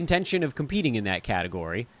with the intention of competing in that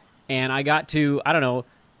category, and I got to,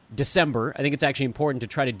 December. I think it's actually important to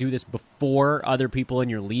try to do this before other people in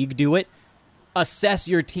your league do it. Assess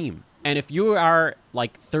your team. And if you are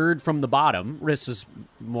like third from the bottom, this is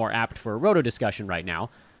more apt for a roto discussion right now,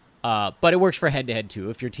 but it works for head-to-head too.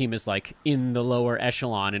 If your team is like in the lower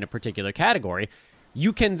echelon in a particular category,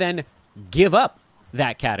 you can then give up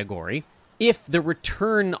that category if the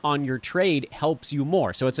return on your trade helps you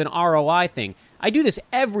more. So it's an ROI thing. I do this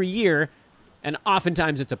every year, and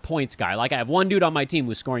oftentimes it's a points guy. Like I have one dude on my team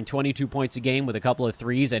who's scoring 22 points a game with a couple of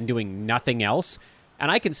threes and doing nothing else, and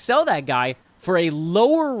I can sell that guy for a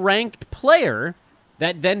lower-ranked player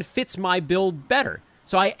that then fits my build better.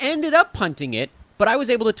 So I ended up punting it, but I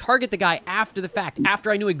was able to target the guy after the fact,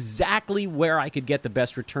 after I knew exactly where I could get the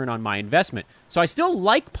best return on my investment. So I still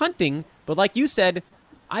like punting, but like you said,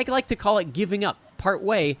 I like to call it giving up part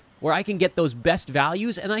way, where I can get those best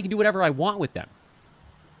values and I can do whatever I want with them.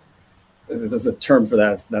 There's a term for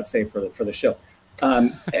that. That's safe for the show.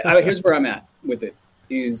 Here's where I'm at with it: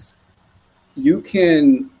 is you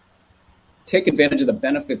can take advantage of the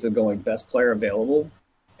benefits of going best player available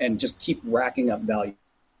and just keep racking up value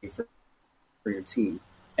for your team,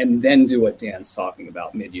 and then do what Dan's talking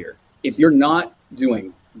about mid-year. If you're not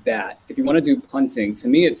doing that, if you want to do punting, to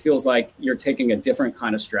me, it feels like you're taking a different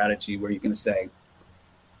kind of strategy where you can say,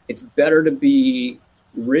 it's better to be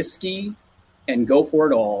risky and go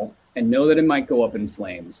for it all and know that it might go up in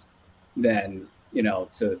flames than,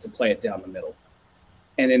 to play it down the middle.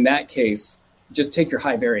 And in that case, just take your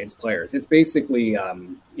high variance players. It's basically, a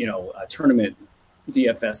tournament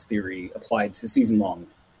DFS theory applied to season long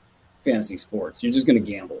fantasy sports. You're just going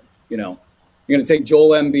to gamble. You're going to take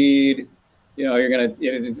Joel Embiid. You're going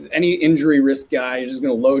to any injury risk guy. You're just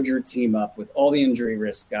going to load your team up with all the injury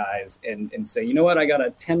risk guys and say, you know what, I got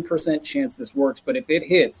a 10% chance this works, but if it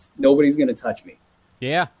hits, nobody's going to touch me.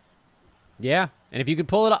 Yeah. And if you could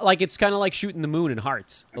pull it off, like it's kind of like shooting the moon in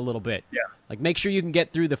hearts a little bit. Yeah. Like make sure you can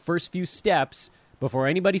get through the first few steps before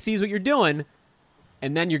anybody sees what you're doing,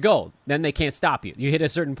 and then you're gold. Then they can't stop you. You hit a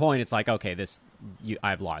certain point, it's like, okay,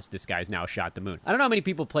 I've lost. This guy's now shot the moon. I don't know how many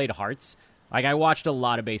people played Hearts. Like I watched a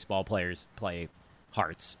lot of baseball players play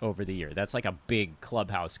Hearts over the year. That's like a big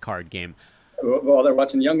clubhouse card game. Well, they're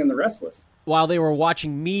watching Young and the Restless. While they were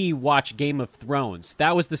watching me watch Game of Thrones.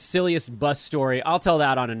 That was the silliest bus story. I'll tell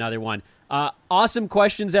that on another one. Awesome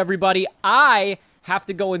questions, everybody. I have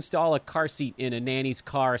to go install a car seat in a nanny's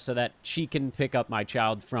car so that she can pick up my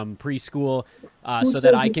child from preschool. So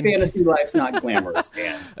that I can. Fantasy life's not glamorous,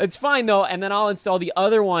 Dan. It's fine though, and then I'll install the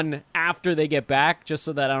other one after they get back, just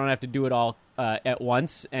so that I don't have to do it all at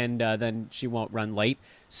once, and then she won't run late.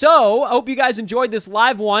 So, I hope you guys enjoyed this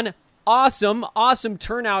live one. Awesome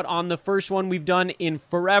turnout on the first one we've done in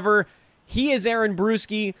forever. He is Aaron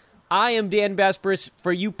Bruski. I am Dan Besbris.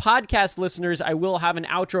 For you podcast listeners, I will have an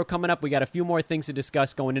outro coming up. We got a few more things to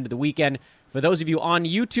discuss going into the weekend. For those of you on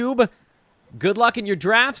YouTube, good luck in your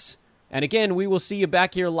drafts. And again, we will see you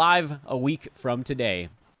back here live a week from today.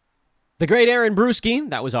 The great Aaron Bruski,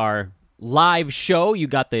 that was our live show. You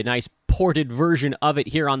got the nice ported version of it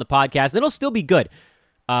here on the podcast. It'll still be good.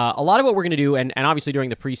 A lot of what we're going to do, and obviously during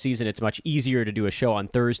the preseason, it's much easier to do a show on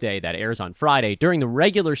Thursday that airs on Friday. During the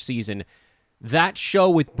regular season, that show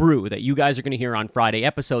with Brew that you guys are going to hear on Friday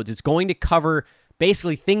episodes, it's going to cover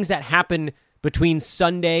basically things that happen between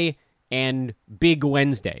Sunday and Big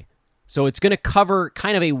Wednesday. So it's going to cover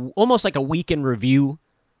kind of almost like a weekend review.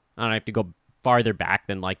 I don't have to go farther back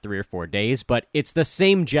than like 3 or 4 days, but it's the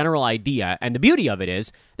same general idea. And the beauty of it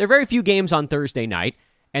is there are very few games on Thursday night,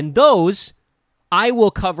 and those I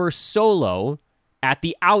will cover solo at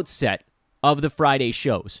the outset of the Friday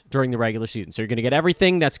shows during the regular season. So you're going to get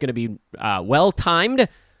everything that's going to be well-timed,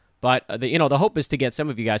 but the hope is to get some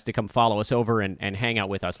of you guys to come follow us over and hang out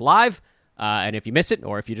with us live. And if you miss it,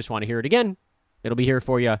 or if you just want to hear it again, it'll be here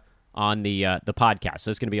for you on the podcast.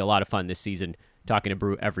 So it's going to be a lot of fun this season talking to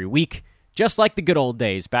Brew every week, just like the good old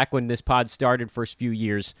days, back when this pod started, first few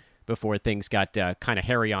years before things got kind of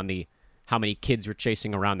hairy on the how many kids were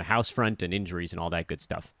chasing around the house front and injuries and all that good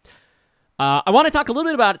stuff. I want to talk a little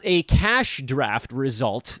bit about a cash draft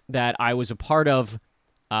result that I was a part of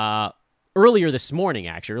earlier this morning,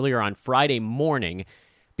 actually, earlier on Friday morning,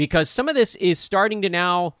 because some of this is starting to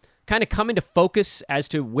now kind of come into focus as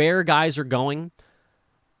to where guys are going.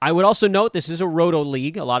 I would also note this is a Roto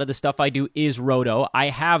league. A lot of the stuff I do is Roto. I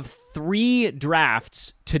have 3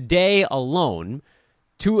 drafts today alone.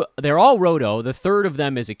 2, they're all Roto. The third of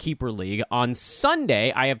them is a keeper league. On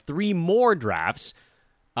Sunday, I have 3 more drafts.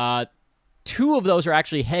 2 of those are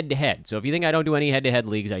actually head-to-head. So if you think I don't do any head-to-head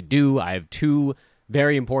leagues, I do. I have 2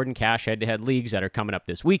 very important cash head-to-head leagues that are coming up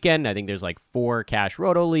this weekend. I think there's like 4 cash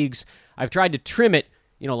Roto leagues. I've tried to trim it.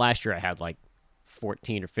 Last year I had like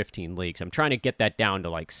 14 or 15 leagues. I'm trying to get that down to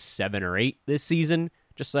like 7 or 8 this season,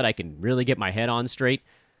 just so that I can really get my head on straight.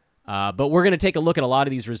 But we're going to take a look at a lot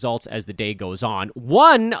of these results as the day goes on.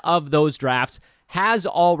 One of those drafts has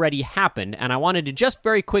already happened, and I wanted to just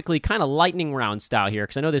very quickly, kind of lightning round style here,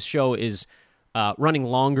 because I know this show is running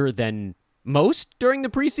longer than most during the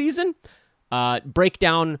preseason, break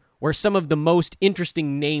down where some of the most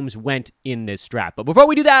interesting names went in this draft. But before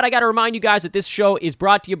we do that, I got to remind you guys that this show is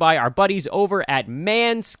brought to you by our buddies over at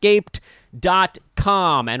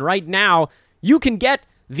Manscaped.com. And right now, you can get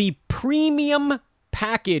the Premium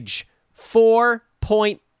Package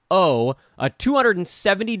 4.0, a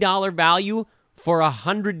 $270 value for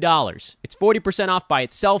 $100. It's 40% off by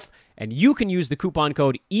itself, and you can use the coupon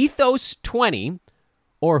code ETHOS20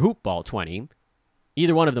 or HoopBall20.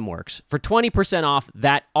 Either one of them works, for 20% off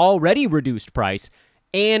that already reduced price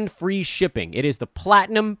and free shipping. It is the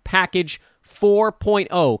Platinum Package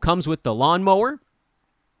 4.0. Comes with the lawnmower.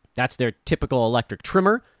 That's their typical electric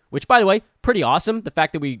trimmer, which, by the way, pretty awesome. The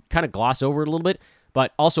fact that we kind of gloss over it a little bit,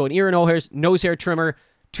 but also an ear and nose hair trimmer,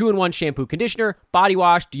 2-in-1 shampoo conditioner, body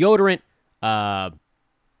wash, deodorant,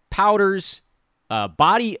 powders,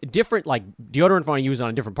 body, different, like deodorant if you want to use it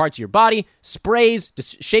on different parts of your body, sprays,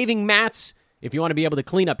 shaving mats, if you want to be able to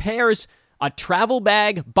clean up hairs, a travel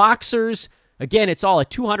bag, boxers. Again, it's all a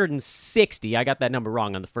 $260, I got that number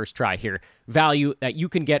wrong on the first try here, value that you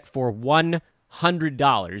can get for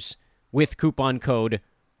 $100 with coupon code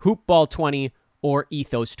HoopBall20 or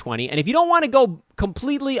Ethos20. And if you don't want to go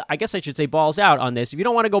completely, I guess I should say balls out on this, if you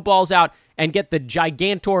don't want to go balls out and get the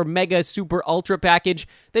Gigantor Mega Super Ultra package,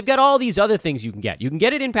 they've got all these other things you can get. You can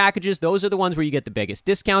get it in packages. Those are the ones where you get the biggest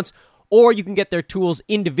discounts. Or you can get their tools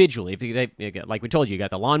individually. Like we told you, you got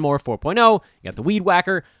the Lawnmower 4.0, you got the Weed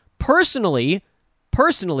Whacker. Personally,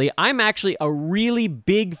 I'm actually a really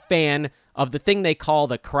big fan of the thing they call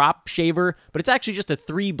the Crop Shaver, but it's actually just a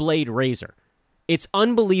 3-blade razor. It's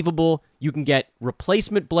unbelievable. You can get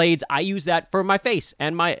replacement blades. I use that for my face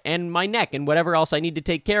and my neck and whatever else I need to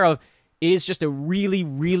take care of. It is just a really,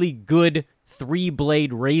 really good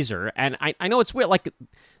 3-blade razor. And I know it's weird. Like,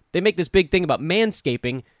 they make this big thing about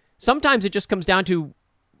manscaping. Sometimes it just comes down to,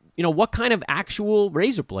 what kind of actual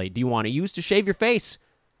razor blade do you want to use to shave your face?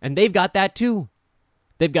 And they've got that too.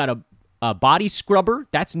 They've got a body scrubber.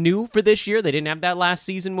 That's new for this year. They didn't have that last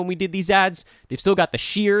season when we did these ads. They've still got the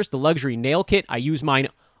shears, the luxury nail kit. I use mine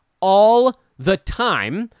all the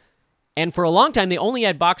time. And for a long time, they only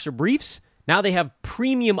had boxer briefs. Now they have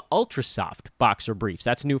premium ultra soft boxer briefs.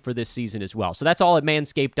 That's new for this season as well. So that's all at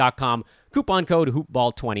manscaped.com. Coupon code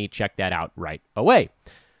HoopBall20. Check that out right away.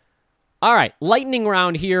 All right, lightning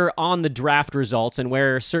round here on the draft results and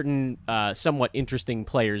where certain somewhat interesting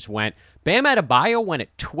players went. Bam Adebayo went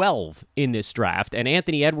at 12 in this draft, and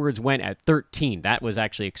Anthony Edwards went at 13. That was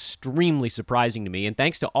actually extremely surprising to me, and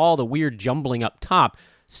thanks to all the weird jumbling up top,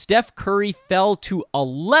 Steph Curry fell to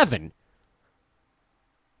 11.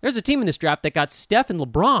 There's a team in this draft that got Steph and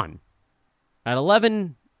LeBron at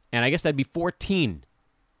 11, and I guess that'd be 14.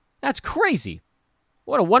 That's crazy.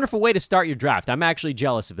 What a wonderful way to start your draft. I'm actually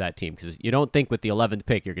jealous of that team because you don't think with the 11th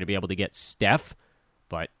pick you're going to be able to get Steph.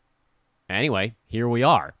 But anyway, here we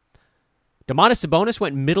are. Domantas Sabonis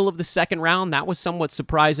went middle of the second round. That was somewhat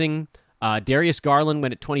surprising. Darius Garland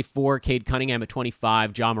went at 24. Cade Cunningham at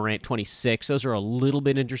 25. Ja Morant 26. Those are a little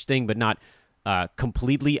bit interesting, but not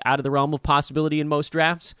completely out of the realm of possibility in most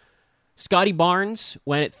drafts. Scotty Barnes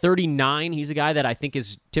went at 39. He's a guy that I think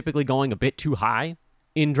is typically going a bit too high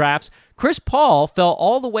in drafts. Chris Paul fell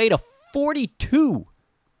all the way to 42.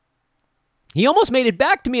 He almost made it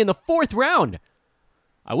back to me in the 4th round.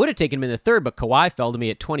 I would have taken him in the 3rd, but Kawhi fell to me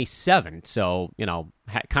at 27, so,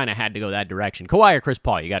 kind of had to go that direction. Kawhi or Chris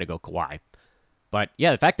Paul, you got to go Kawhi. But,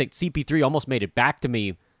 yeah, the fact that CP3 almost made it back to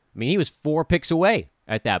me, he was 4 picks away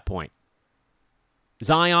at that point.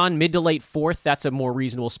 Zion, mid to late 4th, that's a more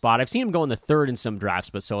reasonable spot. I've seen him go in the 3rd in some drafts,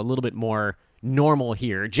 but so a little bit more normal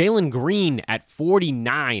here. Jalen Green at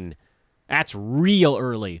 49 That's real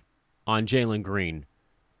early on Jalen Green.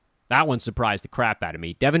 That one surprised the crap out of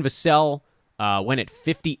me. Devin Vassell went at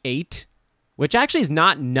 58, which actually is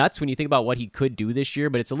not nuts when you think about what he could do this year,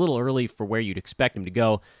 but it's a little early for where you'd expect him to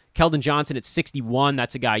go. Keldon Johnson at 61.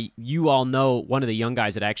 That's a guy you all know, one of the young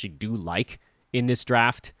guys that I actually do like in this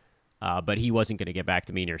draft, but he wasn't going to get back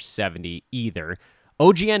to me near 70 either.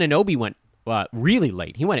 OG Anunoby went really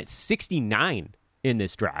late. He went at 69 in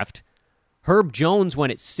this draft. Herb Jones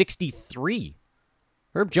went at 63.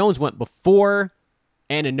 Herb Jones went before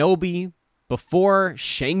Anunoby, before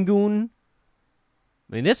Şengün.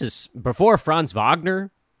 I mean, this is before Franz Wagner.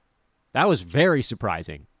 That was very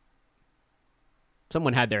surprising.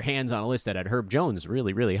 Someone had their hands on a list that had Herb Jones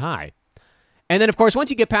really, really high. And then, of course, once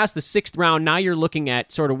you get past the 6th round, now you're looking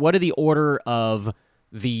at sort of what are the order of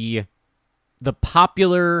the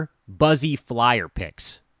popular buzzy flyer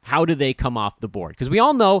picks. How do they come off the board? Because we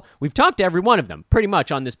all know, we've talked to every one of them pretty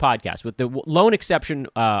much on this podcast. With the lone exception,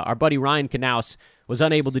 our buddy Ryan Knaus was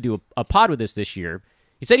unable to do a pod with us this year.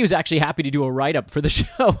 He said he was actually happy to do a write-up for the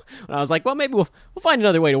show. And I was like, well, maybe we'll find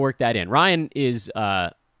another way to work that in. Ryan is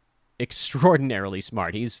extraordinarily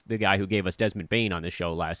smart. He's the guy who gave us Desmond Bain on the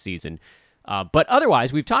show last season. But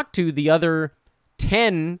otherwise, we've talked to the other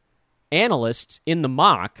 10 analysts in the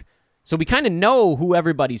mock, so we kind of know who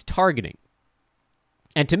everybody's targeting.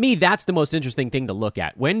 And to me, that's the most interesting thing to look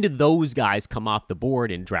at. When do those guys come off the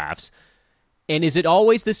board in drafts? And is it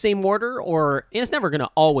always the same order? Or it's never going to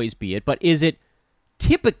always be it, but is it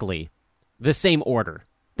typically the same order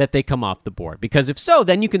that they come off the board? Because if so,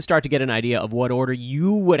 then you can start to get an idea of what order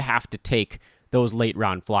you would have to take those late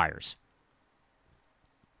round flyers.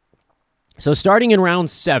 So starting in round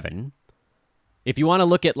 7, if you want to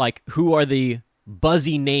look at like who are the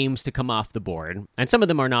buzzy names to come off the board, and some of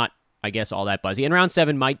them are not, I guess, all that buzzy. And round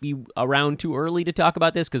 7 might be a round too early to talk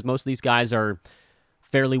about this because most of these guys are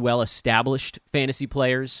fairly well-established fantasy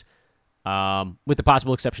players, with the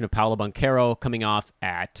possible exception of Paolo Banchero coming off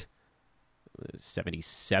at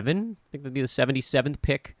 77. I think that'd be the 77th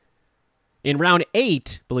pick. In round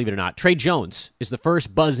 8, believe it or not, Trey Jones is the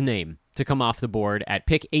first buzz name to come off the board at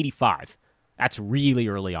pick 85. That's really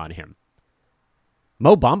early on him.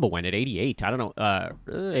 Mo Bamba went at 88. I don't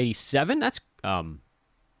know, 87? That's a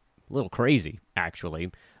little crazy,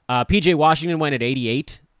 actually. P.J. Washington went at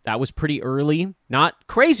 88. That was pretty early. Not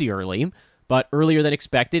crazy early, but earlier than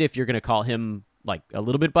expected if you're going to call him like a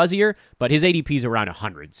little bit buzzier. But his ADP is around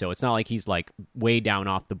 100, so it's not like he's like way down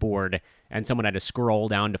off the board and someone had to scroll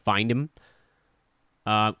down to find him.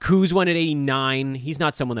 Kuz went at 89. He's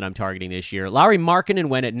not someone that I'm targeting this year. Lauri Markkanen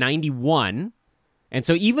went at 91. And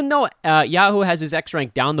so even though Yahoo has his X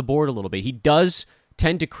rank down the board a little bit, he does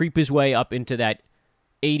tend to creep his way up into that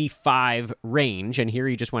 85 range, and here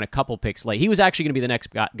he just went a couple picks late. He was actually going to be the next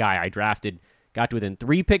guy I drafted. Got to within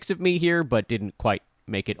 3 picks of me here, but didn't quite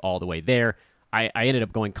make it all the way there. I ended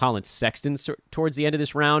up going Colin Sexton towards the end of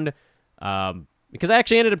this round because I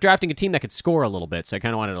actually ended up drafting a team that could score a little bit, so I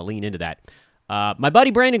kind of wanted to lean into that. My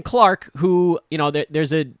buddy Brandon Clark, who, you know,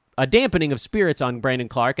 there's a dampening of spirits on Brandon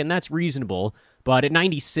Clark, and that's reasonable, but at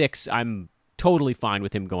 96, I'm totally fine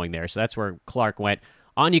with him going there, so that's where Clark went.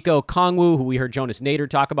 Onyeka Okongwu, who we heard Jonas Nader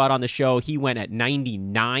talk about on the show, he went at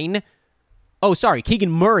 99. Oh, sorry,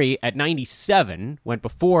 Keegan Murray at 97 went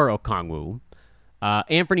before Okongwu.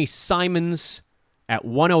 Anthony Simons at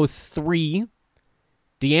 103.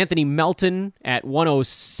 DeAnthony Melton at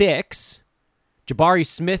 106. Jabari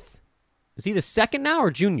Smith, is he the second now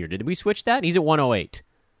or junior? Did we switch that? He's at 108.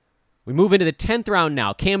 We move into the 10th round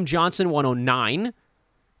now. Cam Johnson, 109.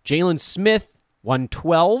 Jalen Smith,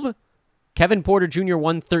 112. Kevin Porter Jr.,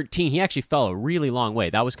 113. He actually fell a really long way.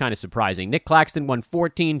 That was kind of surprising. Nick Claxton,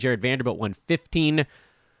 114. Jared Vanderbilt, 115.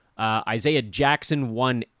 Isaiah Jackson,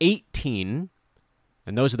 118.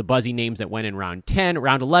 And those are the buzzy names that went in round 10.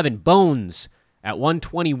 Round 11, Bones at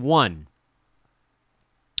 121.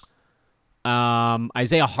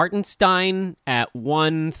 Isaiah Hartenstein at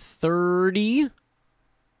 130.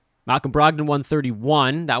 Malcolm Brogdon,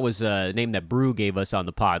 131. That was a name that Brew gave us on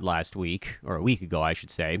the pod last week, or a week ago, I should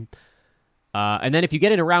say. And then if you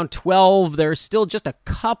get into round 12, there's still just a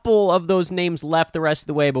couple of those names left the rest of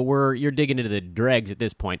the way, but you're digging into the dregs at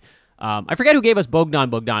this point. I forget who gave us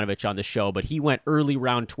Bogdan Bogdanovic on the show, but he went early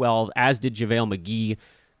round 12, as did JaVale McGee.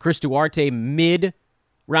 Chris Duarte, mid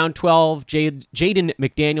round 12. Jaden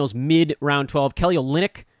McDaniels, mid round 12. Kelly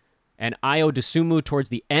Olynyk and Ayo Dosunmu towards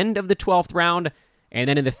the end of the 12th round. And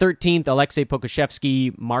then in the 13th, Alexei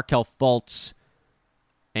Pokusevski, Markelle Fultz,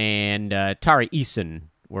 and Tari Eason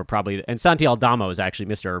were probably... And Santi Aldama was actually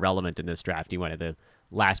Mr. Irrelevant in this draft. He went at the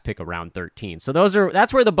last pick of round 13. So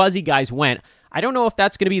that's where the buzzy guys went. I don't know if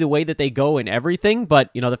that's going to be the way that they go in everything, but,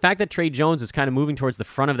 the fact that Trey Jones is kind of moving towards the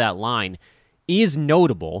front of that line is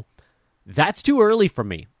notable. That's too early for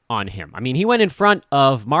me on him. I mean, he went in front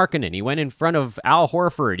of Markkanen. He went in front of Al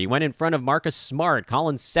Horford. He went in front of Marcus Smart,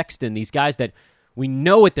 Colin Sexton, these guys that we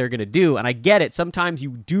know what they're going to do. And I get it. Sometimes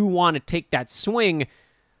you do want to take that swing,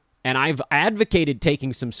 and I've advocated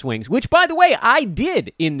taking some swings, which, by the way, I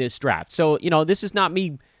did in this draft. So, this is not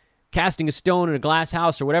me casting a stone in a glass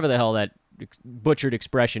house or whatever the hell that butchered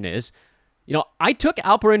expression is. I took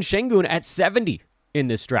Alperen Şengün at 70 in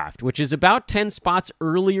this draft, which is about 10 spots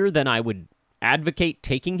earlier than I would advocate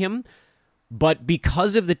taking him. But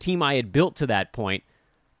because of the team I had built to that point,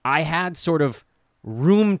 I had sort of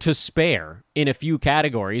room to spare in a few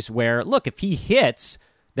categories where, look, if he hits,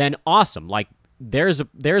 then awesome. Like, there's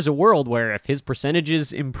a world where if his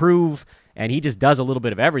percentages improve and he just does a little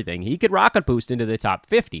bit of everything, he could rocket boost into the top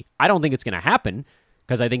 50. I don't think it's going to happen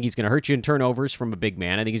because I think he's going to hurt you in turnovers from a big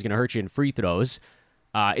man. I think he's going to hurt you in free throws.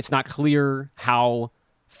 It's not clear how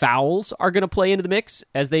fouls are going to play into the mix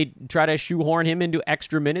as they try to shoehorn him into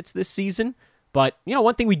extra minutes this season. But,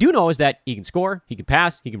 one thing we do know is that he can score, he can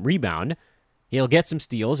pass, he can rebound. He'll get some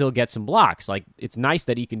steals, he'll get some blocks. Like, it's nice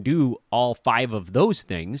that he can do all 5 of those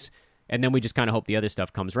things, and then we just kind of hope the other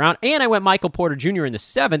stuff comes around. And I went Michael Porter Jr. in the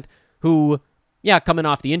 7th, who, coming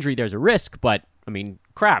off the injury, there's a risk, but, I mean,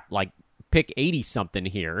 crap, like, pick 80-something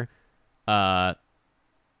here. Or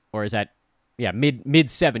is that,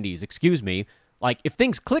 mid-70s, excuse me. Like, if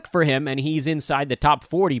things click for him and he's inside the top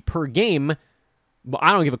 40 per game,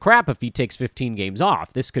 I don't give a crap if he takes 15 games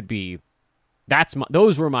off. This could be...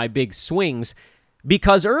 those were my big swings,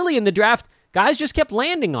 because early in the draft, guys just kept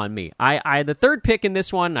landing on me. I the 3rd pick in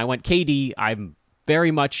this one, I went KD. I'm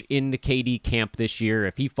very much in the KD camp this year.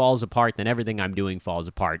 If he falls apart, then everything I'm doing falls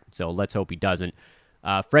apart. So let's hope he doesn't.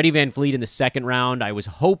 Freddie VanVleet in the 2nd round. I was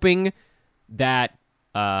hoping that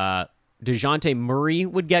DeJounte Murray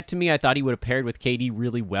would get to me. I thought he would have paired with KD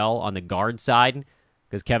really well on the guard side,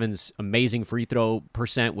 because Kevin's amazing free throw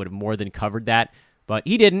percent would have more than covered that. But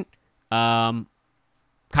he didn't.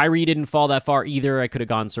 Kyrie didn't fall that far either. I could have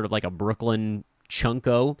gone sort of like a Brooklyn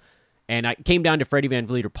chunko. And I came down to Freddie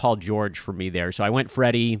VanVleet or Paul George for me there. So I went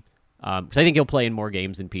Freddie, because I think he'll play in more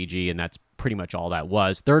games than PG, and that's pretty much all that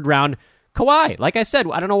was. 3rd round, Kawhi. Like I said,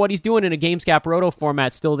 I don't know what he's doing in a GameScap Roto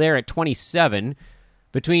format, still there at 27.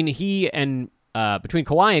 Between Kawhi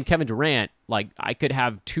and Kevin Durant, like, I could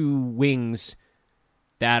have 2 wings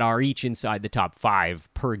that are each inside the top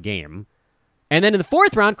 5 per game. And then in the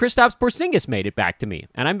 4th round, Kristaps Porzingis made it back to me.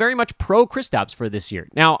 And I'm very much pro Kristaps for this year.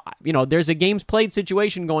 Now, there's a games played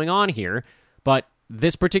situation going on here, but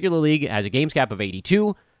this particular league has a games cap of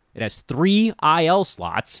 82. It has 3 IL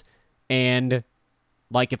slots. And,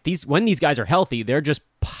 like, when these guys are healthy, they're just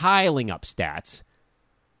piling up stats.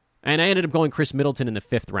 And I ended up going Chris Middleton in the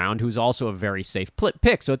 5th round, who's also a very safe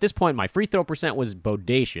pick. So at this point, my free throw percent was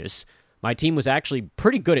bodacious. My team was actually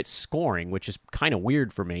pretty good at scoring, which is kind of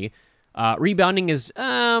weird for me. Rebounding is,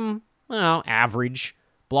 average.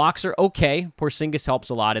 Blocks are okay. Porzingis helps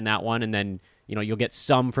a lot in that one. And then, you'll get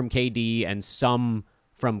some from KD and some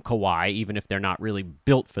from Kawhi, even if they're not really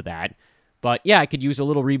built for that. But, yeah, I could use a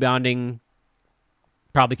little rebounding.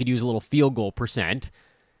 Probably could use a little field goal percent.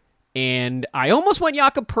 And I almost went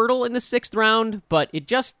Jakob Poeltl in the 6th round, but it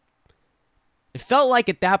felt like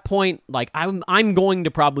at that point, like, I'm going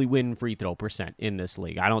to probably win free throw percent in this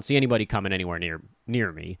league. I don't see anybody coming anywhere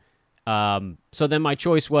near me. So then my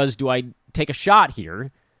choice was, do I take a shot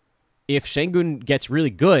here? If Şengün gets really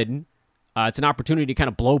good, it's an opportunity to kind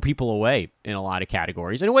of blow people away in a lot of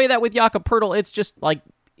categories. In a way that with Jakob Poeltl, it's just like,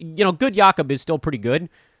 good Jakob is still pretty good,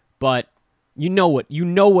 but you know what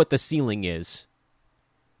the ceiling is.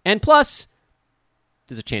 And plus,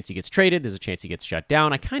 there's a chance he gets traded. There's a chance he gets shut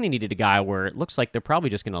down. I kind of needed a guy where it looks like they're probably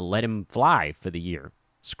just going to let him fly for the year.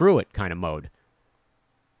 Screw it kind of mode.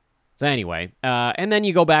 So anyway, and then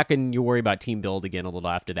you go back and you worry about team build again a little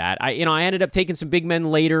after that. I ended up taking some big men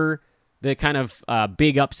later. The kind of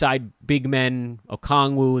big upside big men,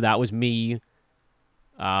 Okongwu, that was me.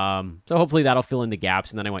 So hopefully that'll fill in the gaps.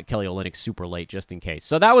 And then I went Kelly Olynyk super late just in case.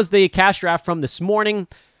 So that was the cash draft from this morning.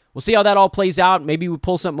 We'll see how that all plays out. Maybe we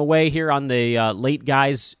pull something away here on the late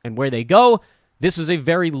guys and where they go. This is a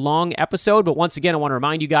very long episode, but once again, I want to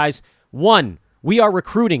remind you guys, 1, we are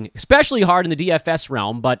recruiting, especially hard in the DFS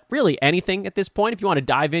realm, but really anything at this point. If you want to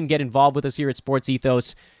dive in, get involved with us here at Sports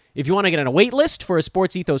Ethos. If you want to get on a wait list for a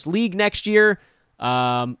Sports Ethos League next year,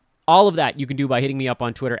 all of that you can do by hitting me up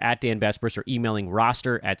on Twitter at Dan Vespers or emailing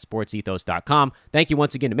roster@sportsethos.com. Thank you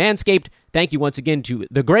once again to Manscaped. Thank you once again to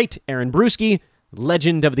the great Aaron Bruski,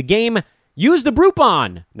 legend of the game. use the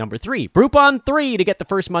Groupon, number 3, Groupon 3 to get the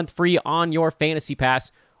first month free on your fantasy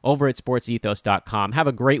pass over at sportsethos.com. Have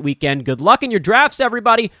a great weekend. Good luck in your drafts,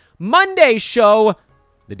 everybody. Monday's show,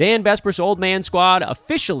 the Dan Besbris Old Man Squad,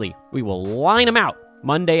 officially, we will line them out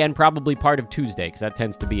Monday and probably part of Tuesday, because that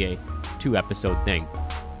tends to be a 2-episode thing.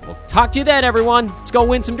 We'll talk to you then, everyone. Let's go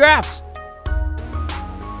win some drafts.